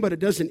him, but it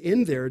doesn't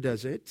end there,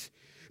 does it?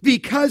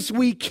 Because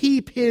we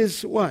keep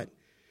his what?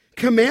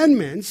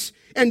 Commandments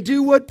and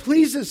do what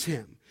pleases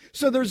him.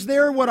 So there's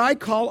there what I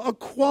call a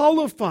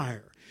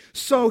qualifier.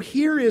 So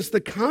here is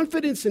the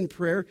confidence in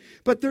prayer,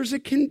 but there's a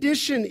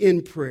condition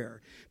in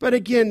prayer. But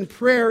again,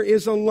 prayer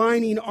is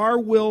aligning our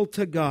will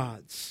to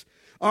God's.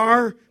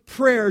 Our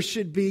prayer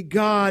should be,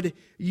 God,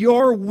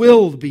 your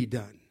will be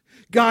done.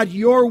 God,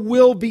 your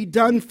will be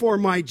done for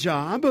my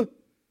job.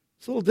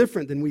 It's a little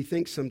different than we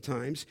think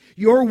sometimes.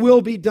 Your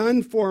will be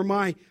done for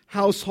my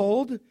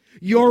household.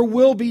 Your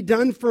will be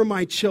done for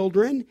my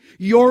children.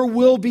 Your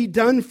will be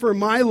done for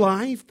my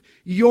life.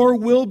 Your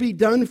will be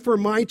done for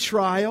my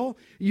trial.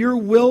 Your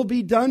will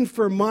be done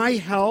for my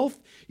health.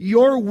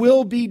 Your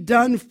will be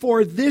done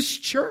for this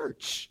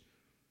church.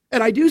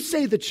 And I do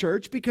say the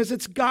church because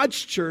it's God's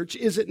church,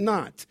 is it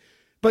not?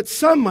 But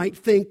some might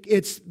think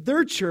it's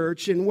their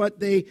church and what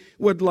they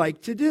would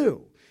like to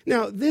do.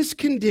 Now, this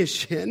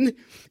condition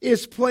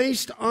is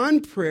placed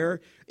on prayer,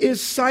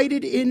 is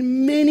cited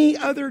in many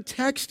other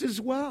texts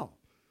as well.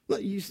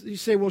 You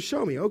say, well,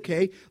 show me.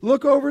 Okay,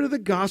 look over to the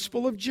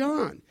Gospel of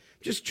John.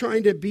 Just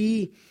trying to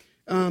be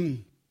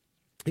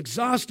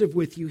exhaustive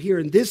with you here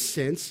in this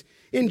sense.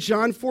 In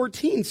John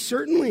 14,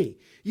 certainly,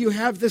 you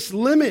have this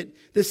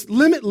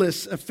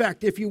limitless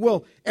effect, if you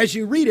will, as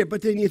you read it,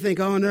 but then you think,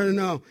 oh,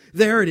 no,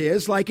 there it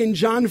is, like in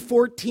John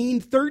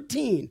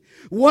 14:13.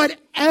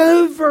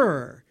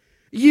 Whatever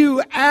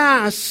you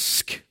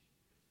ask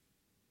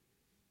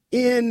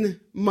in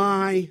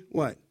my,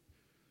 what?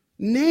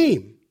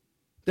 Name.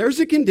 There's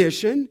a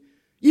condition.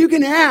 You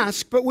can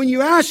ask, but when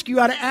you ask, you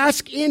ought to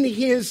ask in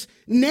his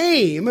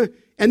name.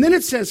 And then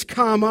it says,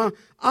 comma,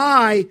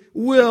 I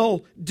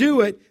will do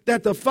it,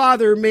 that the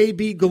Father may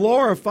be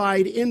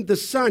glorified in the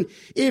Son.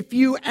 If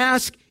you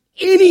ask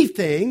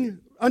anything,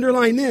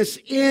 underline this,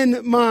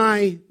 in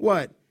my,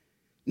 what?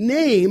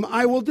 Name,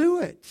 I will do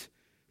it.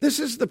 This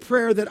is the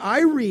prayer that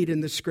I read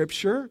in the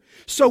Scripture.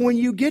 So when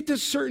you get to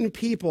certain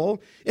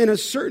people in a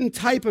certain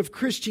type of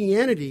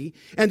Christianity,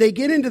 and they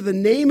get into the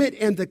name it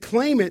and the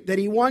claim it, that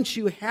he wants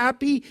you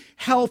happy,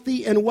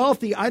 healthy, and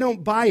wealthy, I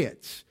don't buy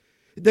it.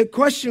 The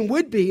question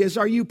would be,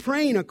 are you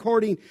praying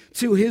according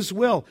to his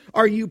will?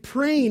 Are you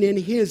praying in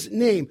his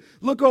name?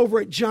 Look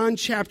over at John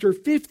chapter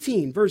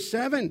 15, verse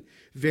 7.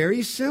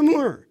 Very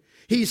similar.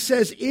 He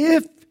says,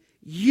 if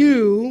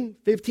you,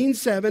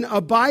 15:7,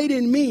 abide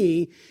in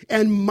me,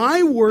 and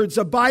my words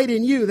abide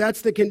in you,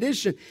 that's the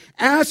condition.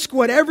 Ask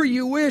whatever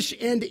you wish,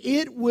 and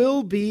it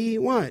will be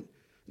what?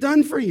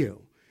 Done for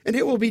you. And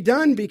it will be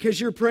done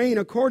because you're praying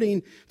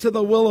according to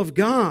the will of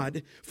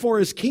God for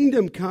his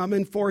kingdom come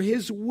and for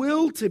his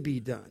will to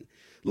be done.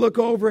 Look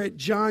over at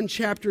John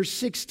chapter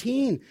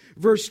 16,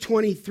 verse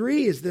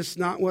 23. Is this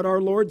not what our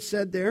Lord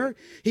said there?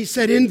 He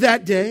said, in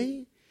that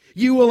day,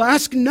 you will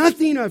ask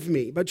nothing of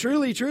me. But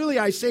truly, truly,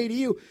 I say to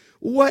you,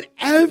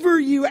 whatever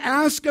you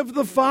ask of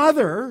the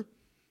Father,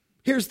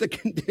 here's the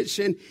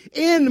condition,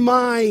 in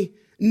my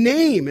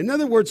name. In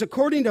other words,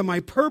 according to my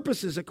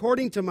purposes,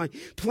 according to my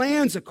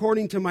plans,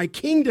 according to my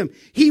kingdom,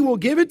 he will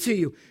give it to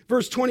you.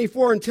 Verse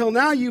 24, until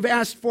now you've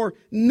asked for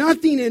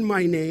nothing in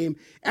my name.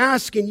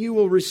 Ask and you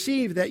will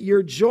receive, that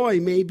your joy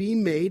may be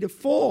made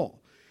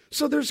full.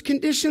 So there's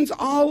conditions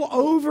all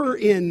over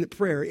in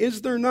prayer,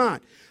 is there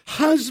not?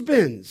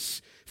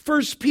 Husbands,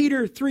 1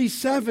 Peter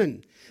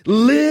 3:7,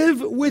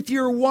 live with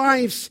your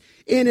wives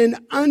in an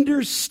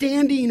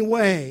understanding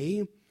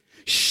way,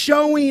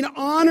 showing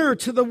honor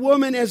to the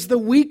woman as the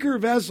weaker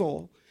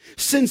vessel,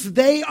 since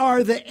they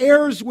are the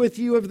heirs with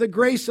you of the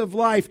grace of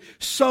life,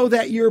 so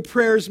that your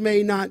prayers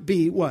may not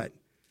be what?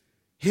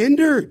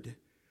 Hindered.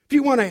 If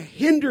you want to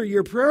hinder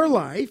your prayer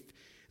life,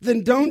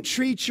 then don't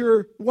treat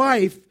your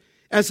wife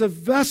as a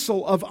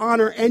vessel of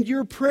honor, and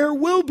your prayer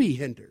will be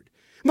hindered.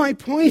 My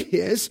point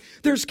is,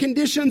 there's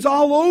conditions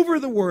all over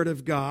the Word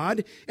of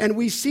God, and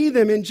we see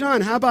them in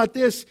John. How about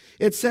this?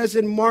 It says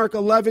in Mark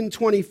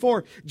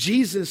 11:24,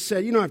 Jesus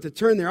said, you don't have to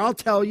turn there, I'll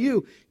tell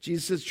you.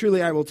 Jesus says,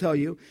 truly I will tell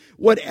you,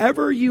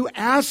 whatever you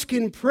ask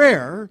in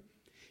prayer,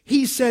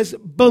 he says,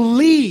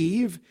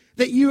 believe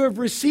that you have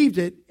received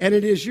it, and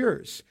it is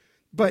yours.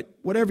 But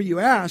whatever you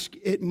ask,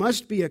 it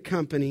must be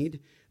accompanied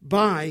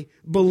by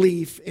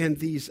belief and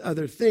these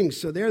other things.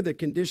 So there the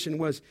condition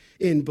was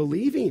in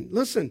believing.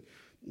 Listen,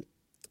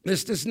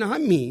 this does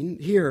not mean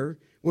here,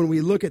 when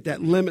we look at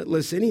that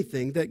limitless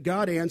anything, that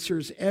God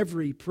answers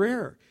every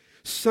prayer.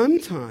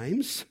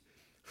 Sometimes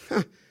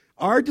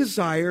our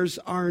desires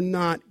are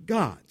not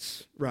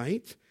God's,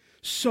 right?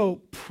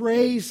 So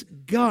praise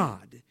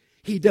God,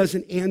 he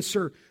doesn't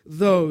answer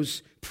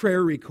those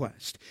prayer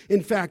requests.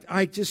 In fact,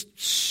 I just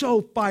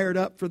so fired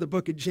up for the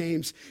book of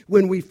James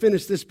when we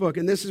finish this book.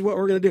 And this is what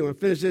we're going to do. We'll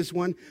finish this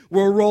one.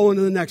 We'll roll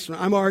into the next one.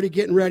 I'm already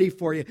getting ready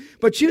for you.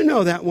 But you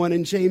know that one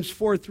in James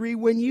 4:3.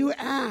 When you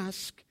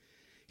ask,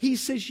 he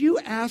says, you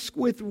ask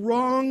with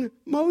wrong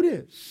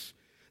motives,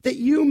 that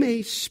you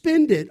may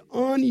spend it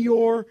on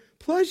your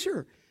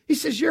pleasure. He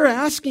says, you're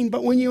asking,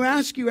 but when you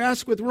ask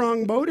with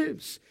wrong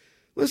motives.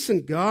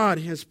 Listen, God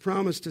has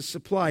promised to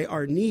supply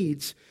our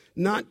needs,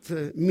 not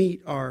to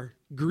meet our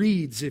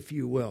greeds, if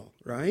you will,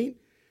 right?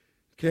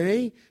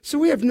 Okay? So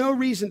we have no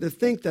reason to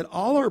think that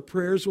all our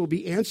prayers will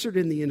be answered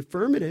in the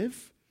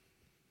affirmative.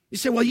 You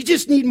say, well, you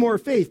just need more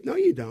faith. No,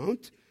 you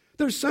don't.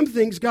 There's some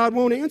things God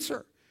won't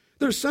answer.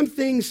 There's some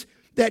things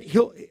that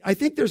I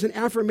think there's an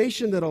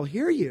affirmation that he'll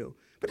hear you,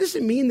 but it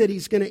doesn't mean that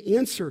he's going to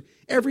answer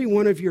every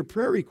one of your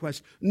prayer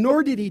requests,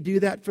 nor did he do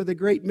that for the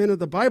great men of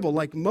the Bible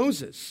like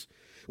Moses.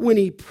 When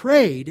he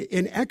prayed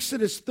in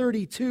Exodus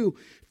 32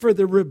 for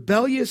the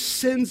rebellious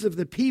sins of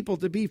the people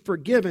to be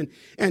forgiven,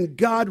 and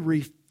God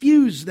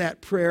refused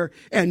that prayer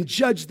and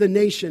judged the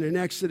nation in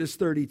Exodus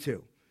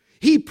 32.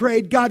 He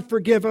prayed, God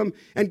forgive them,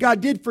 and God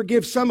did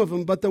forgive some of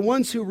them, but the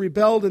ones who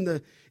rebelled in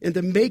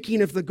the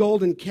making of the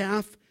golden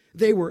calf,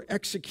 they were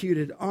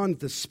executed on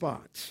the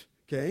spot.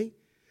 Okay?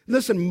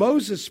 Listen,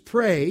 Moses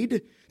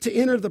prayed to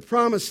enter the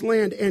promised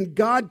land, and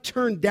God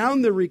turned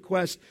down the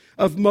request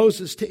of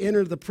Moses to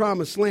enter the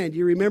promised land.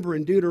 You remember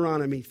in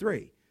Deuteronomy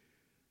 3.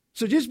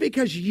 So just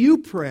because you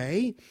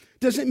pray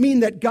doesn't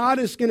mean that God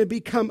is going to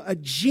become a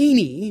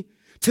genie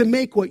to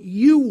make what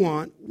you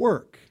want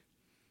work.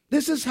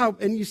 This is how,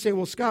 and you say,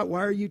 well, Scott,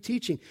 why are you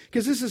teaching?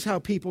 Because this is how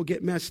people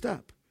get messed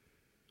up.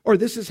 Or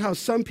this is how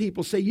some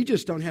people say, you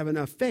just don't have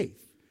enough faith.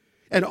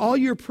 And all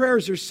your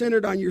prayers are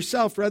centered on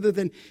yourself rather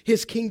than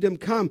his kingdom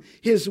come,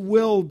 his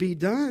will be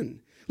done.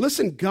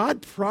 Listen,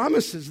 God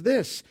promises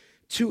this,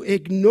 to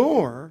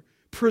ignore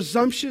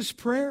presumptuous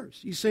prayers.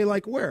 You say,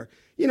 like where?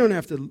 You don't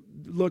have to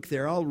look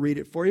there. I'll read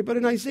it for you. But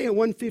in Isaiah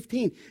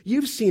 1:15,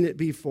 you've seen it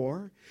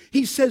before.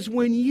 He says,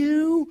 when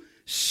you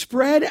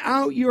spread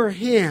out your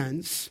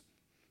hands,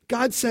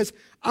 God says,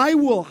 I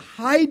will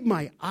hide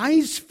my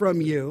eyes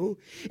from you,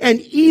 and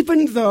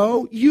even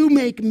though you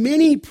make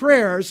many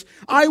prayers,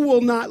 I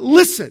will not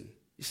listen.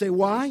 You say,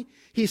 why?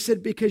 He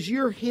said, because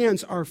your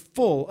hands are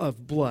full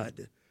of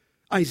blood.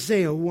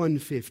 Isaiah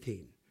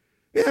 1:15.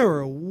 They're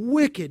a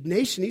wicked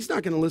nation. He's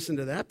not going to listen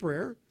to that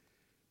prayer.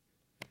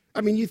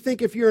 I mean, you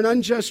think if you're an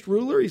unjust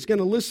ruler, he's going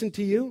to listen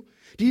to you?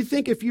 Do you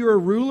think if you're a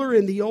ruler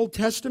in the Old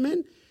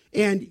Testament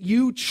and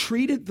you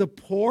treated the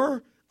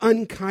poor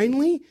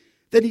unkindly,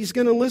 that he's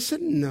going to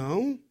listen?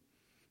 No.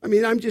 I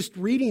mean, I'm just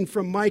reading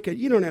from Micah.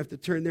 You don't have to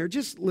turn there.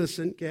 Just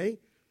listen, okay?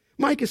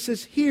 Micah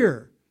says,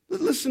 here,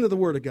 listen to the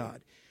word of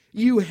God.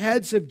 You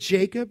heads of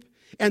Jacob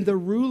and the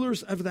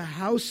rulers of the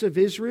house of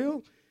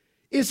Israel,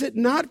 is it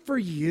not for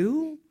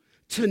you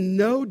to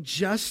know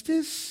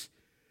justice?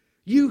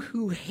 You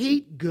who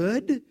hate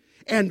good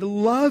and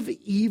love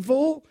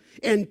evil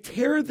and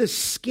tear the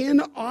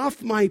skin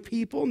off my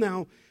people.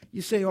 Now,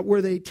 you say,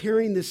 were they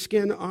tearing the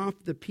skin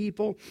off the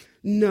people?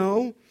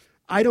 No,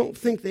 I don't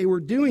think they were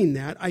doing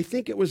that. I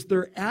think it was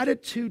their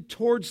attitude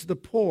towards the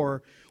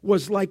poor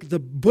was like the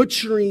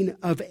butchering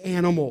of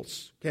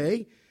animals,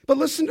 okay? But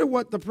listen to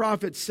what the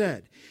prophet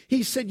said.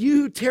 He said,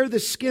 you who tear the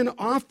skin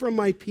off from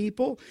my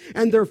people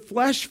and their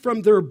flesh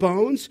from their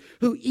bones,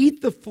 who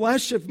eat the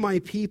flesh of my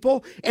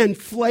people and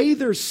flay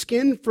their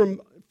skin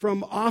from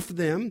off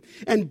them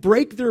and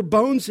break their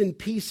bones in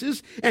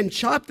pieces and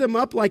chop them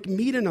up like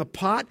meat in a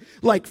pot,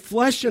 like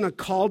flesh in a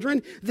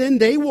cauldron, then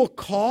they will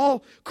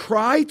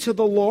cry to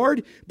the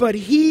Lord, but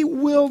he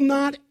will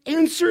not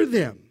answer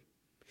them.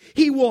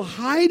 He will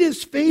hide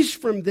his face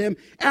from them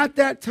at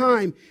that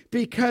time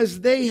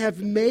because they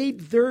have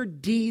made their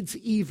deeds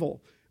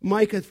evil.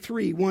 Micah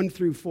 3,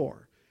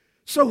 1-4.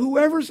 So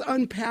whoever's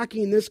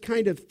unpacking this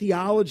kind of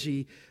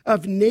theology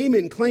of name it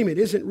and claim it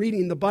isn't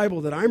reading the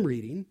Bible that I'm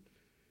reading,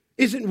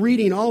 isn't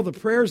reading all the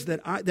prayers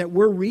that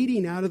we're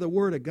reading out of the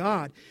Word of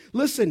God.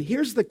 Listen,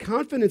 here's the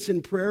confidence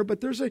in prayer,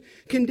 but there's a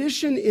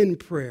condition in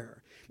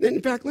prayer.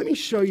 In fact, let me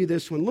show you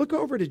this one. Look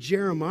over to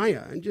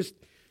Jeremiah and just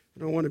I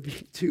don't want to be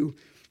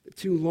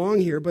too long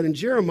here, but in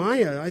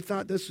Jeremiah, I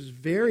thought this was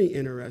very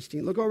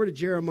interesting. Look over to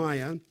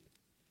Jeremiah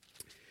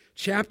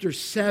chapter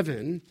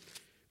 7,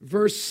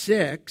 verse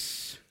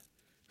 6.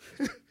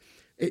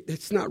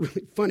 It's not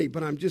really funny,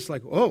 but I'm just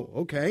like, oh,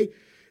 okay.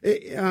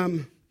 Let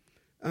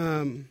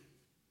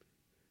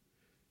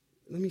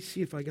me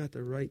see if I got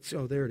the right.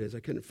 Oh, there it is. I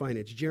couldn't find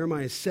it. It's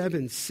Jeremiah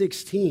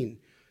 7:16.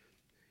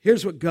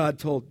 Here's what God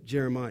told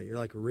Jeremiah. You're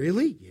like,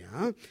 really?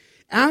 Yeah.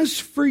 As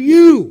for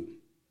you,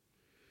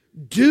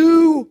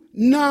 do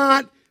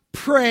not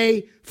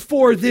pray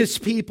for this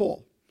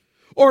people,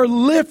 or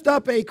lift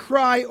up a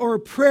cry or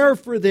prayer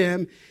for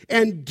them,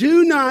 and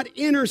do not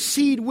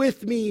intercede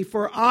with me,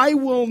 for I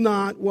will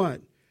not, what?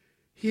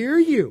 Hear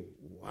you.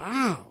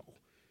 Wow.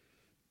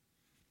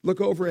 Look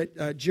over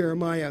at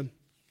Jeremiah.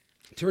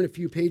 Turn a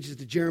few pages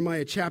to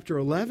Jeremiah chapter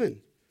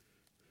 11.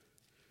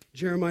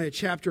 Jeremiah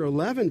chapter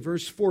 11,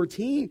 verse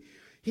 14.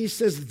 He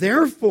says,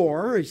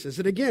 therefore, he says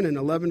it again in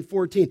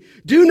 11:14,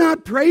 do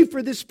not pray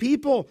for this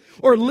people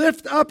or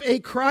lift up a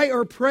cry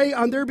or pray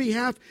on their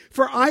behalf,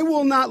 for I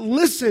will not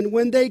listen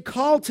when they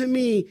call to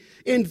me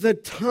in the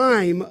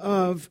time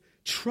of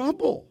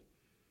trouble.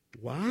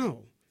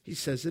 Wow. He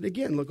says it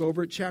again. Look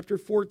over at chapter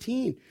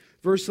 14,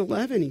 verse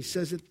 11. He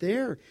says it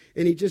there.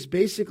 And he just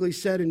basically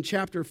said in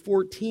chapter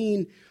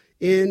 14,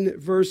 in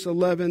verse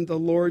 11, the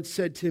Lord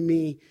said to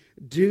me,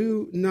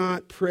 do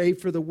not pray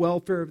for the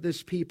welfare of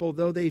this people.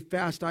 Though they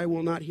fast, I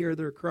will not hear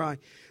their cry.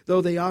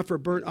 Though they offer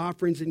burnt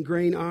offerings and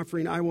grain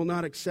offering, I will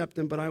not accept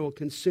them, but I will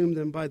consume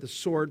them by the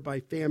sword, by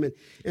famine,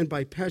 and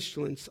by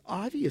pestilence.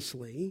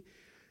 Obviously,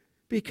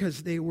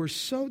 because they were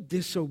so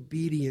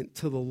disobedient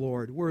to the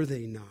Lord, were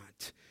they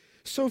not?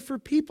 So for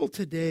people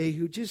today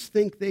who just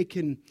think they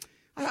can,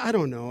 I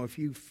don't know if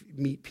you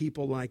meet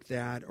people like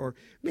that, or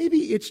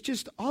maybe it's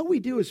just all we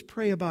do is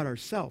pray about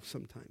ourselves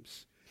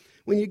sometimes.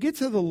 When you get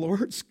to the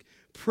Lord's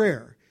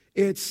Prayer,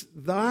 it's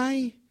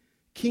thy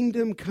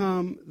kingdom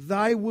come,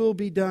 thy will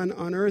be done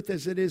on earth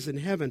as it is in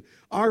heaven.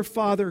 Our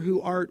Father who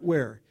art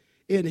where?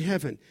 In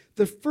heaven.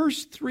 The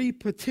first three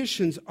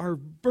petitions are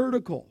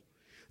vertical.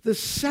 The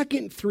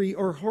second three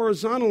are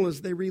horizontal as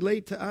they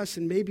relate to us,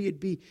 and maybe it'd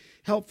be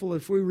helpful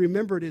if we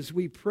remembered as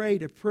we pray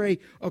to pray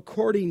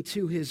according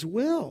to his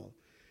will.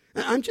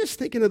 I'm just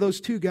thinking of those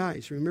two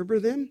guys. Remember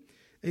them?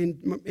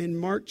 In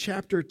Mark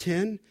chapter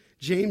 10,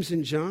 James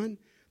and John,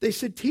 they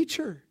said,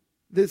 teacher,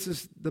 this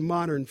is the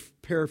modern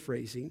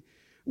paraphrasing,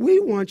 we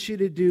want you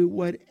to do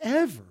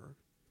whatever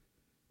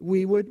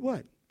we would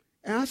what?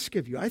 Ask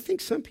of you. I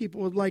think some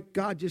people would like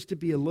God just to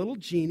be a little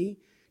genie,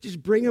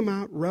 just bring them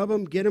out, rub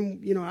them, get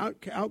them,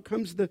 out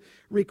comes the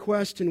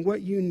request and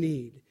what you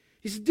need.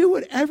 He said, do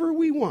whatever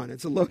we want.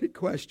 It's a loaded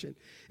question.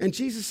 And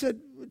Jesus said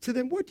to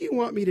them, what do you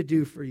want me to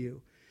do for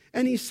you?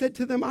 And he said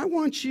to them, I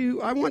want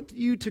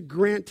you to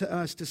grant to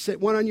us to sit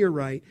one on your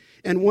right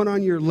and one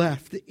on your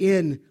left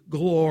in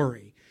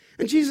glory.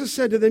 And Jesus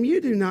said to them, you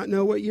do not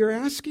know what you're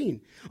asking.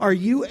 Are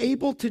you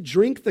able to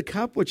drink the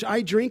cup which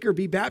I drink, or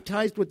be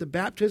baptized with the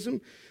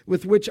baptism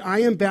with which I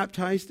am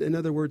baptized? In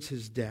other words,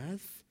 his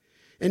death.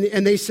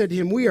 And they said to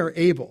him, we are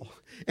able.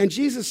 And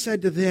Jesus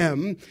said to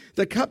them,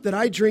 the cup that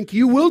I drink,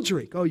 you will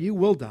drink. Oh, you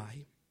will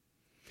die.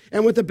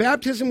 And with the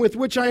baptism with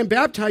which I am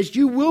baptized,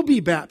 you will be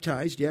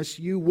baptized. Yes,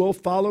 you will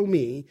follow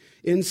me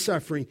in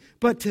suffering.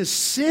 But to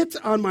sit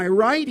on my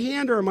right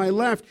hand or my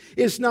left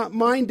is not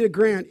mine to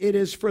grant. It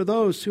is for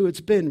those who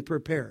it's been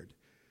prepared.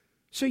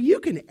 So you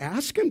can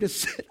ask him to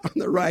sit on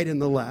the right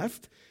and the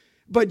left.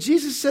 But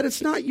Jesus said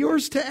it's not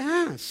yours to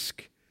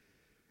ask.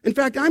 In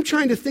fact, I'm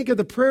trying to think of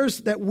the prayers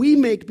that we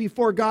make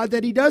before God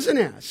that he doesn't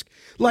ask.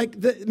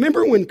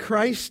 Remember when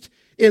Christ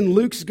in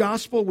Luke's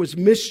gospel was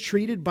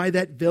mistreated by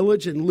that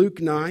village in Luke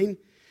 9?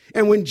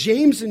 And when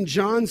James and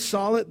John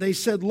saw it, they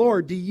said,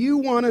 Lord, do you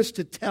want us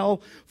to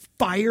tell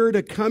fire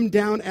to come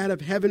down out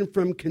of heaven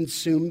from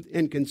consume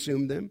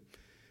them?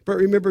 But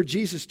remember,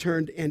 Jesus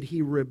turned and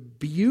he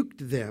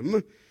rebuked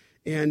them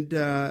and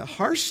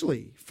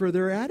harshly for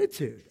their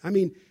attitude. I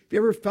mean, have you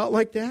ever felt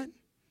like that?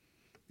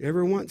 You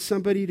ever want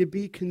somebody to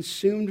be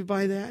consumed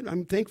by that?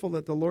 I'm thankful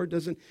that the Lord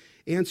doesn't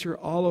answer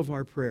all of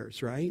our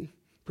prayers, right?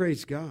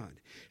 Praise God.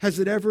 Has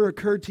it ever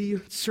occurred to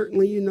you?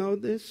 Certainly you know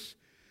this.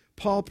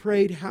 Paul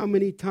prayed how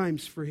many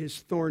times for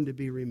his thorn to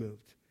be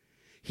removed?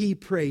 He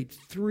prayed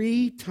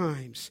 3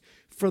 times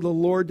for the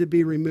Lord to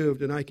be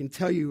removed. And I can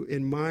tell you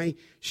in my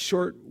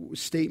short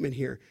statement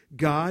here,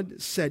 God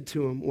said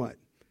to him what?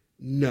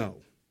 No.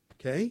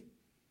 Okay?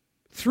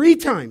 3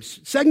 times.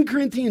 2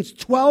 Corinthians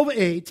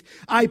 12:8,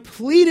 I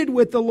pleaded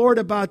with the Lord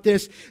about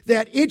this,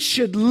 that it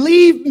should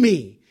leave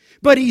me.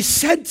 But he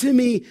said to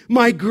me,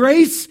 my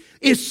grace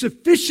is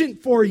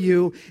sufficient for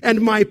you,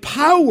 and my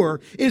power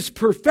is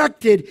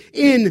perfected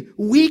in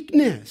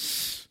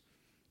weakness.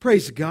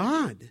 Praise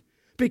God.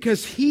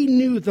 Because he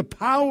knew the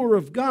power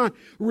of God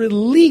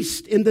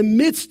released in the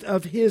midst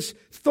of his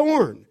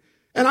thorn.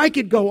 And I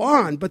could go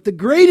on, but the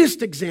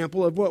greatest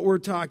example of what we're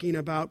talking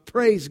about,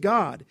 praise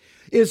God,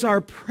 is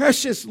our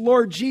precious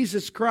Lord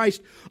Jesus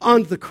Christ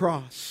on the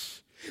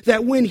cross.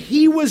 that when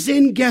he was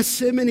in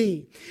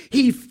Gethsemane,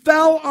 he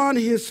fell on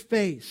his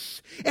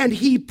face and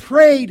he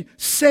prayed,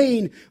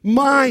 saying,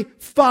 "My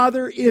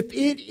Father, if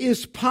it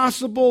is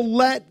possible,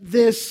 let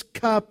this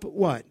cup,"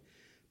 what?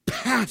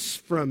 "Pass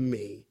from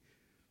me."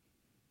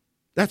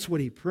 That's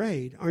what he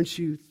prayed. Aren't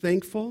you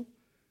thankful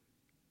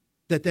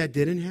that that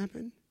didn't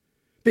happen?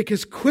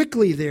 Because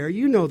quickly there,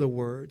 you know the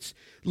words,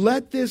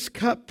 "Let this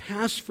cup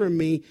pass from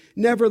me,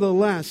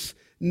 nevertheless,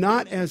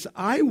 not as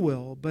I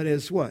will, but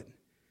as" what?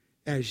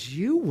 "As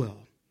you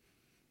will."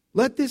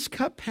 Let this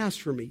cup pass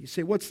from me. You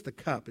say, what's the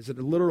cup? Is it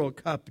a literal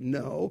cup?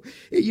 No.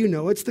 You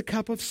know, it's the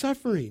cup of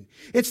suffering.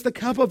 It's the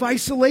cup of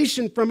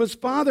isolation from his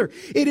Father.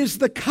 It is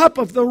the cup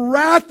of the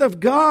wrath of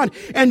God.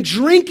 And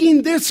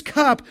drinking this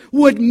cup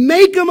would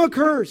make him a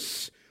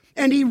curse.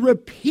 And he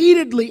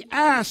repeatedly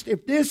asked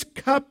if this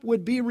cup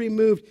would be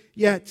removed.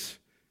 Yet,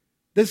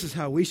 this is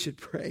how we should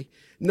pray.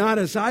 Not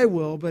as I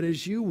will, but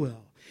as you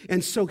will.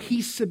 And so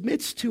he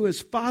submits to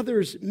his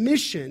Father's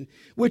mission,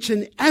 which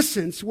in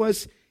essence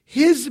was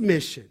his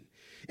mission.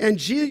 And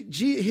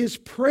his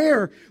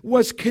prayer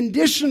was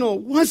conditional,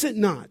 was it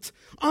not,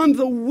 on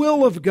the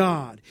will of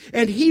God.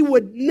 And he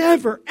would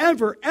never,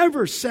 ever,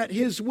 ever set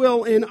his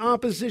will in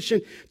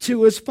opposition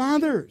to his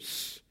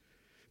Father's,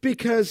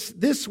 because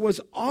this was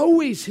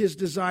always his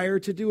desire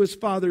to do his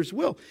Father's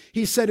will.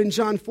 He said in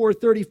John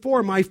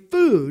 4:34, "My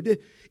food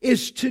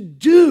is to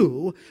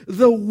do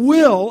the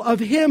will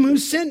of him who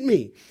sent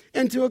me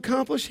and to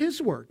accomplish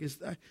his work."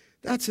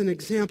 That's an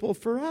example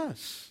for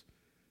us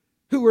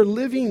who are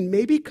living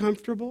maybe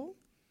comfortable,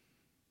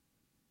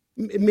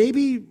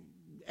 maybe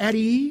at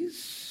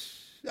ease.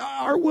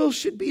 Our will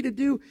should be to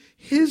do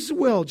his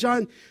will.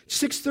 John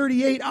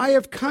 6:38, "I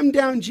have come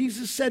down,"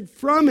 Jesus said,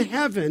 "from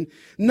heaven,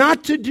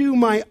 not to do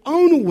my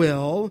own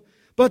will,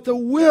 but the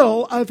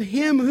will of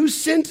him who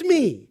sent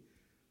me."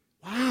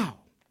 Wow.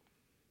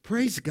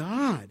 Praise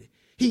God.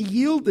 He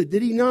yielded,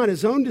 did he not,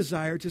 his own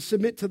desire to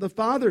submit to the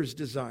Father's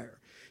desire.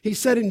 He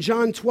said in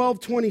John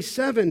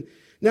 12:27,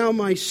 "Now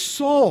my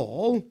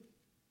soul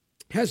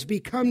has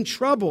become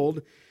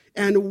troubled,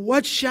 and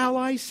what shall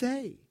I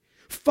say?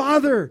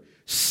 Father,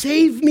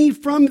 save me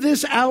from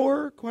this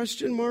hour?" ?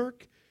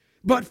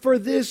 "But for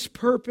this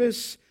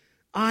purpose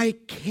I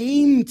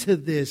came to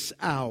this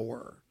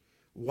hour."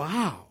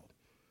 Wow.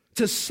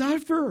 To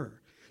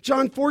suffer.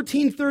 John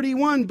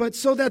 14:31, "But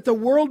so that the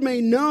world may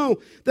know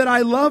that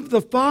I love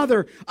the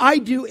Father, I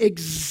do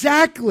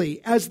exactly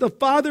as the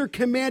Father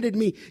commanded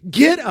me.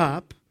 Get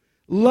up,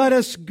 let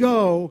us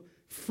go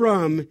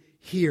from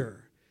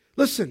here."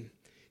 Listen,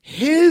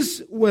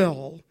 his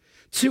will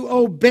to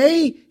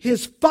obey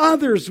his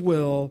Father's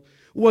will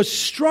was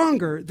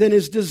stronger than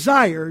his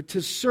desire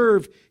to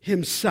serve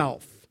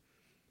himself.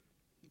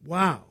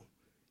 Wow.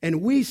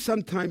 And we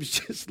sometimes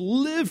just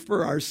live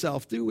for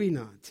ourselves, do we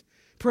not?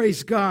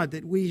 Praise God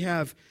that we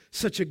have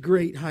such a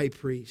great high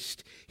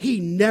priest. He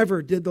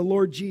never did, the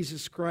Lord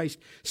Jesus Christ,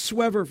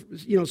 swerve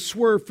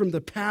from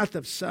the path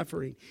of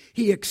suffering.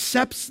 He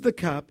accepts the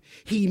cup.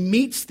 He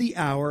meets the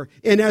hour.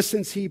 In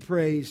essence, he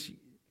prays,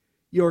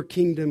 "Your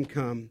kingdom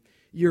come,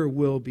 your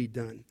will be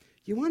done."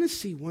 You want to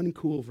see one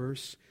cool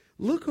verse?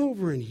 Look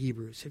over in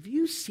Hebrews. Have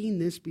you seen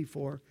this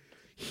before?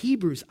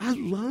 Hebrews. I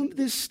love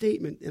this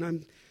statement, and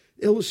I'm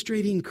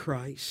illustrating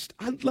Christ.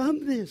 I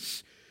love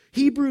this.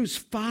 Hebrews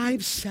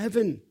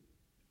 5:7,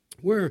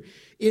 where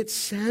it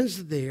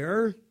says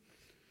there,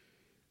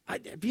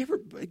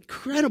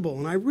 incredible,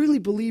 and I really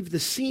believe the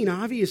scene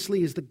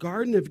obviously is the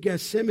Garden of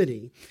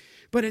Gethsemane,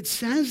 but it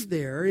says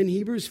there in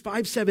Hebrews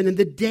 5:7, "In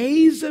the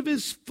days of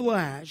his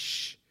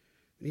flesh,"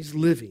 and he's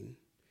living,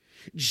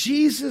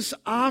 "Jesus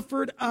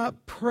offered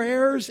up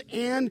prayers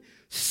and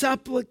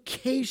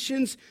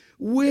supplications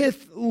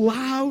with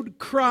loud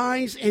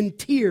cries and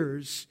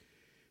tears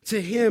to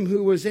him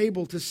who was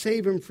able to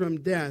save him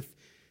from death."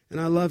 And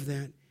I love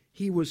that.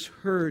 "He was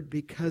heard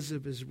because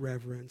of his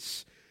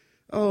reverence."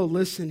 Oh,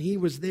 listen, he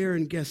was there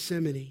in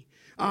Gethsemane,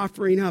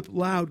 offering up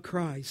loud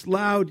cries,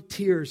 loud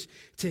tears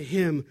to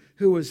him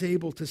who was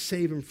able to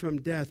save him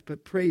from death.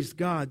 But praise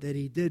God that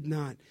he did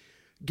not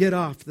get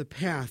off the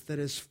path that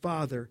his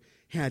Father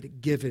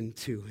had given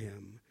to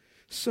him.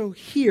 So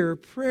here,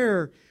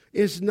 prayer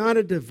is not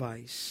a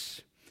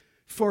device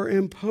for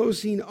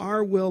imposing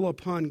our will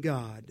upon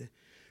God,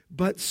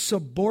 but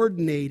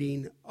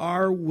subordinating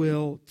our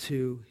will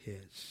to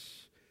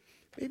his.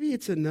 Maybe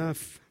it's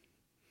enough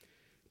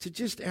to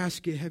just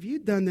ask you, have you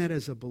done that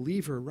as a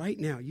believer right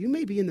now? You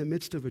may be in the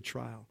midst of a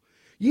trial.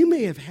 You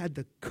may have had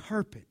the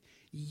carpet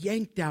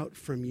yanked out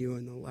from you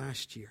in the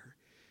last year.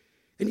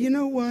 And you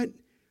know what?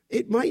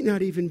 It might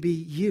not even be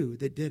you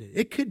that did it.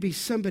 It could be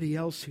somebody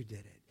else who did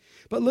it.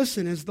 But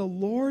listen, as the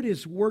Lord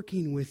is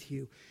working with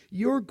you,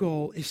 your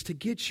goal is to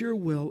get your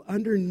will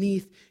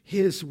underneath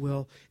his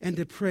will and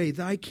to pray,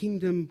 "Thy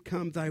kingdom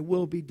come, thy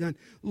will be done.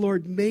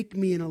 Lord, make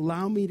me and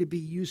allow me to be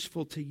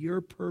useful to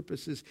your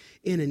purposes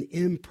in an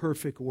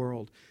imperfect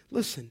world."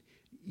 Listen,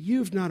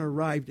 you've not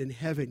arrived in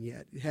heaven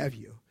yet, have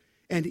you?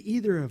 And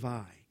either have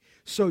I.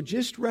 So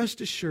just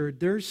rest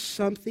assured there's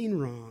something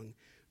wrong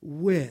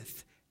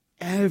with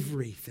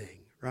everything,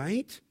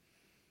 right?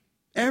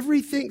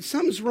 Everything,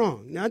 something's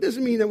wrong. Now, it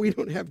doesn't mean that we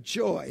don't have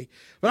joy,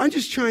 but I'm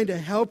just trying to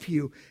help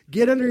you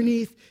get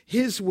underneath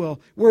his will.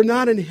 We're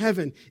not in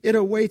heaven. It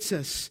awaits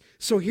us.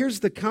 So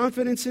here's the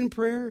confidence in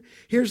prayer.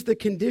 Here's the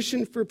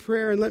condition for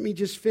prayer. And let me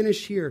just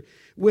finish here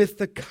with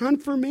the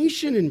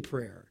confirmation in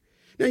prayer.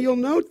 Now, you'll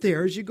note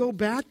there, as you go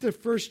back to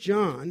 1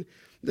 John,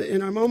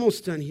 and I'm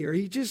almost done here,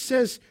 he just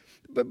says,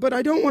 but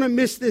I don't want to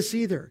miss this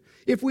either.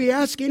 If we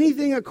ask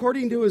anything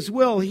according to his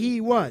will, he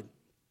what?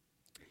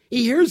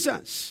 He hears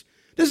us.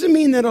 Doesn't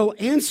mean that he'll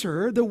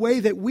answer the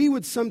way that we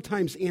would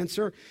sometimes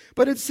answer,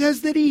 but it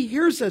says that he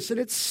hears us, and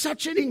it's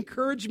such an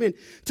encouragement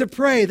to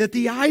pray that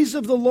the eyes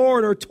of the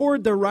Lord are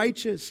toward the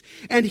righteous,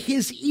 and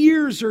his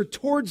ears are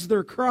towards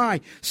their cry.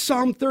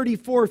 Psalm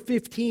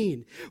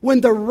 34:15.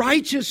 When the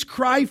righteous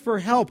cry for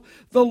help,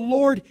 the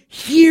Lord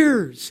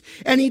hears,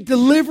 and he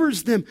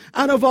delivers them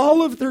out of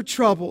all of their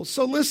troubles.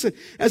 So listen,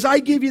 as I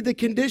give you the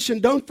condition,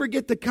 don't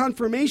forget the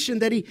confirmation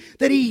that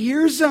he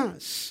hears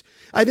us.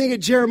 I think at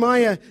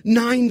Jeremiah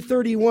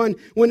 9:31,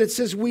 when it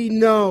says, we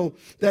know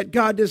that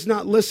God does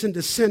not listen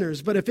to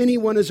sinners, but if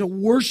anyone is a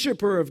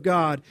worshiper of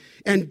God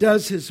and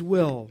does his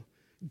will,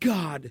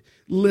 God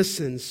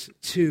listens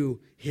to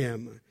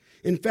him.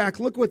 In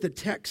fact, look what the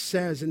text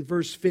says in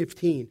verse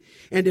 15.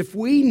 And if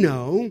we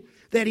know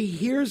that he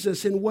hears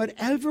us in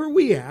whatever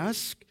we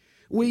ask,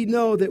 we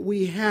know that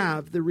we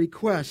have the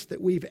request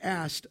that we've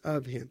asked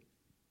of him.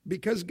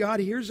 Because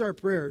God hears our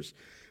prayers,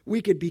 we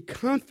could be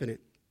confident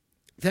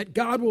that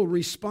God will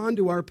respond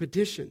to our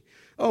petition.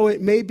 Oh,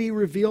 it may be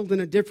revealed in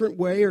a different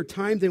way or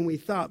time than we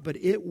thought, but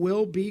it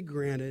will be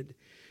granted.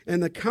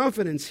 And the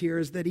confidence here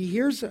is that he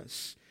hears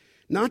us.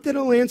 Not that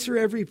he'll answer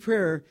every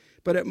prayer,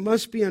 but it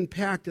must be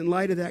unpacked in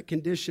light of that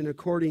condition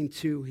according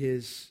to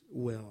his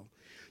will.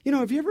 You know,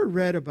 have you ever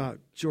read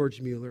about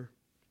George Mueller?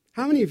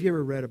 How many of you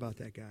ever read about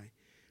that guy?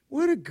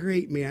 What a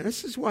great man.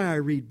 This is why I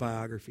read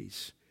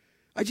biographies.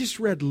 I just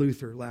read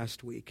Luther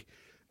last week.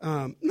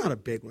 Not a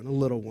big one, a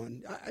little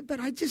one. But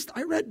I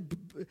read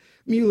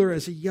Mueller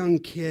as a young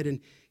kid, and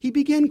he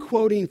began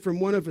quoting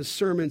from one of his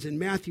sermons in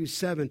Matthew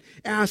 7,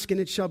 ask and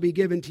it shall be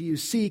given to you,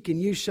 seek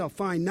and you shall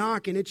find,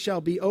 knock and it shall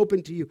be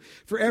opened to you.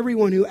 For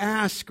everyone who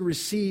asks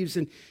receives.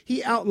 And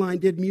he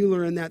outlined, did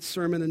Mueller in that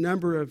sermon, a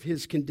number of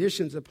his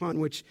conditions upon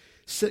which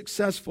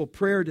successful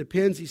prayer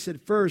depends. He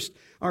said, first,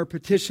 our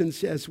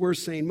petitions, as we're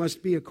saying,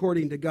 must be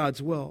according to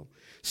God's will.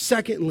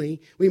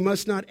 Secondly, we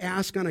must not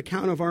ask on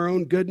account of our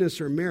own goodness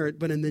or merit,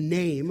 but in the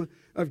name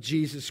of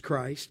Jesus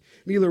Christ.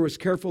 Mueller was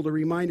careful to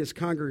remind his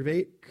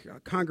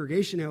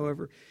congregation,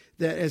 however,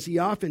 that as he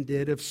often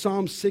did, of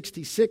Psalm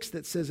 66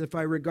 that says, if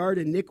I regard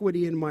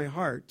iniquity in my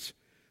heart,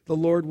 the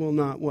Lord will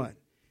not what?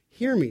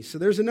 Hear me. So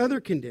there's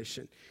another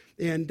condition.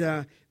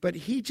 And but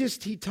he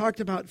talked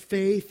about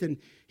faith, and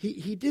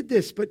he did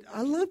this. But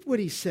I love what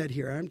he said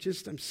here.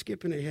 I'm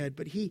skipping ahead.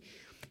 But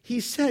he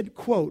said,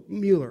 quote,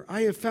 Mueller,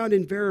 I have found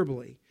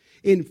invariably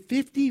in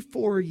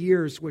 54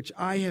 years which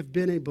I have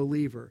been a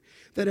believer,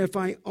 that if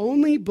I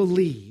only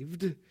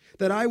believed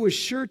that I was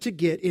sure to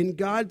get in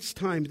God's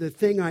time the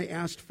thing I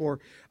asked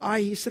for,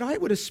 he said, I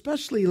would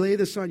especially lay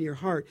this on your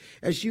heart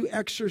as you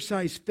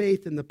exercise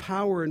faith in the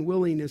power and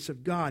willingness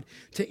of God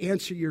to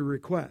answer your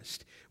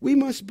request. We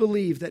must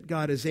believe that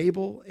God is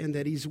able and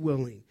that he's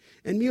willing.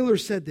 And Mueller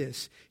said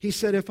this. He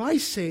said, if I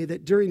say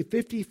that during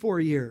 54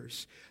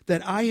 years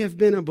that I have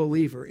been a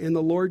believer in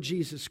the Lord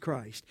Jesus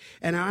Christ,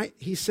 and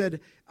he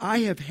said, I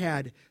have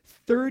had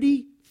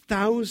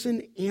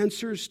 30,000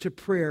 answers to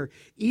prayer,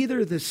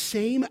 either the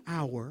same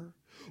hour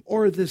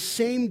or the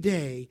same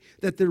day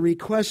that the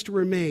requests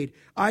were made,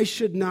 I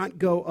should not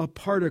go a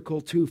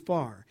particle too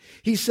far.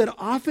 He said,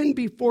 often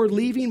before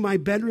leaving my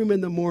bedroom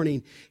in the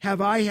morning, have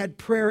I had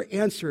prayer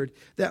answered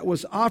that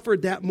was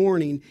offered that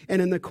morning,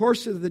 and in the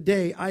course of the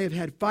day, I have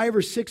had 5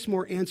 or 6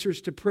 more answers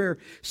to prayer,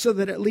 so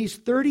that at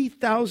least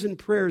 30,000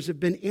 prayers have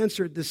been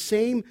answered the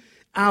same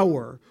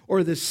hour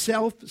or the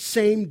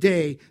same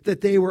day that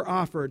they were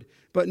offered.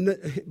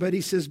 But he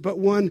says, but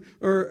one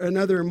or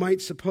another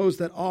might suppose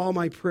that all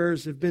my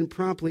prayers have been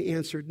promptly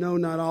answered. No,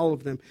 not all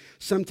of them.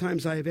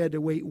 Sometimes I have had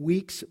to wait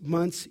weeks,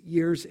 months,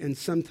 years, and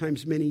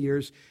sometimes many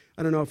years.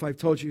 I don't know if I've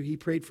told you, he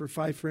prayed for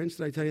 5 friends.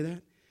 Did I tell you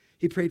that?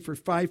 He prayed for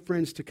 5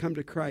 friends to come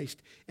to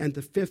Christ, and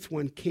the 5th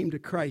one came to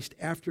Christ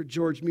after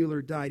George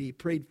Mueller died. He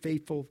prayed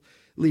faithfully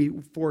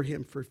for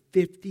him for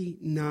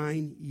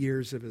 59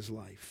 years of his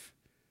life.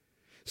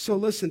 So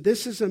listen,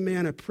 this is a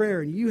man of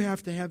prayer, and you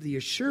have to have the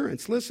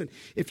assurance. Listen,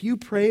 if you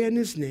pray in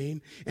his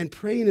name and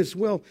pray in his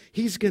will,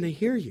 he's going to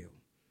hear you.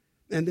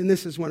 And then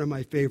this is one of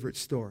my favorite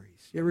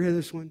stories. You ever hear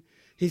this one?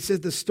 He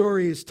said the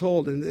story is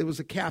told, and it was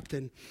a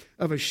captain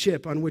of a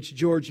ship on which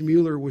George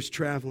Mueller was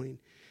traveling.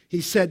 He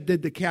said,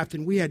 did the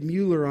captain, we had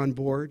Mueller on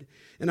board,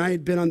 and I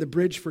had been on the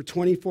bridge for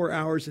 24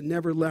 hours and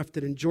never left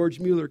it. And George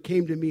Mueller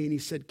came to me and he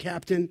said,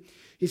 Captain,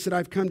 he said,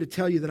 I've come to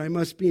tell you that I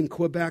must be in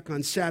Quebec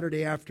on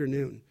Saturday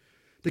afternoon.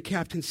 The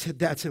captain said,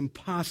 that's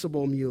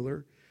impossible,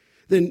 Mueller.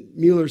 Then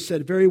Mueller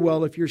said, very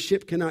well, if your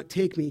ship cannot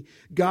take me,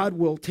 God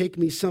will take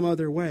me some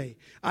other way.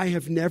 I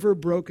have never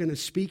broken a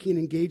speaking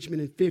engagement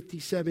in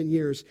 57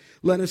 years.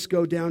 Let us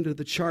go down to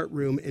the chart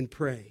room and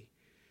pray.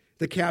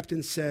 The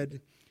captain said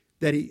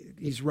that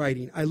he's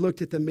writing, I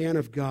looked at the man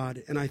of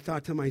God and I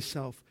thought to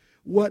myself,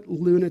 what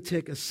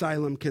lunatic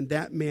asylum can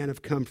that man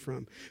have come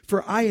from?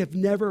 For I have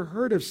never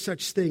heard of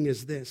such thing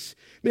as this.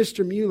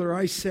 Mr. Mueller,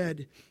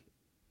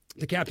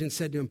 the captain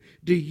said to him,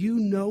 do you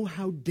know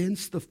how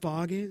dense the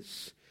fog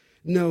is?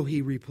 No,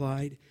 he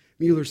replied.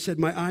 Mueller said,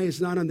 my eye is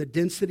not on the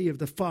density of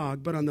the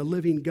fog, but on the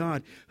living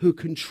God who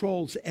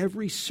controls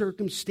every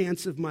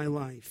circumstance of my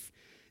life.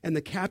 And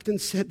the captain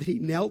said that he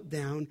knelt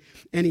down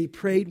and he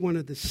prayed one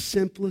of the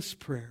simplest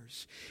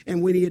prayers.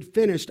 And when he had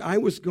finished, I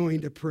was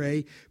going to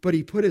pray, but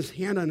he put his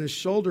hand on his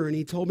shoulder and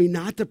he told me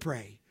not to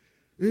pray.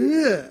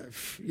 Ugh,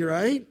 you're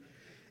right?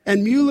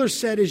 And Mueller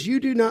said, as you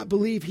do not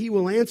believe he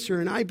will answer,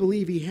 and I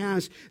believe he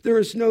has, there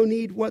is no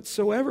need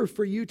whatsoever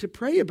for you to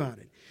pray about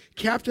it.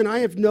 Captain, I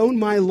have known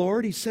my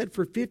Lord, he said,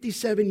 for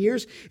 57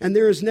 years, and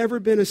there has never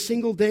been a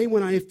single day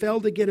when I have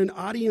failed to get an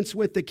audience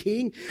with the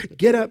king.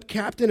 Get up,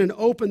 Captain, and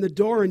open the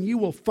door, and you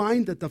will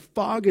find that the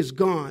fog is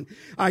gone.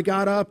 I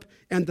got up,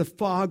 and the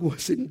fog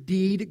was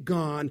indeed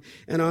gone.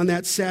 And on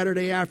that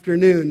Saturday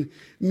afternoon,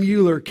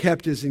 Mueller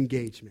kept his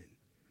engagement.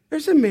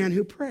 There's a man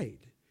who prayed.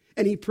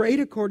 And he prayed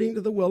according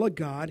to the will of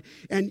God,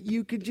 and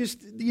you could just,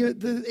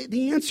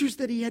 the answers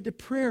that he had to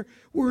prayer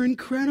were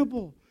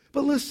incredible.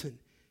 But listen,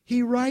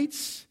 he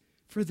writes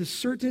for the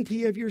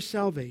certainty of your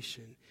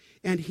salvation,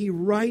 and he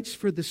writes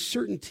for the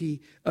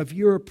certainty of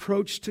your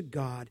approach to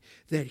God,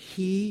 that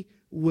he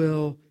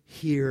will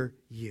hear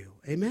you.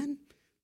 Amen?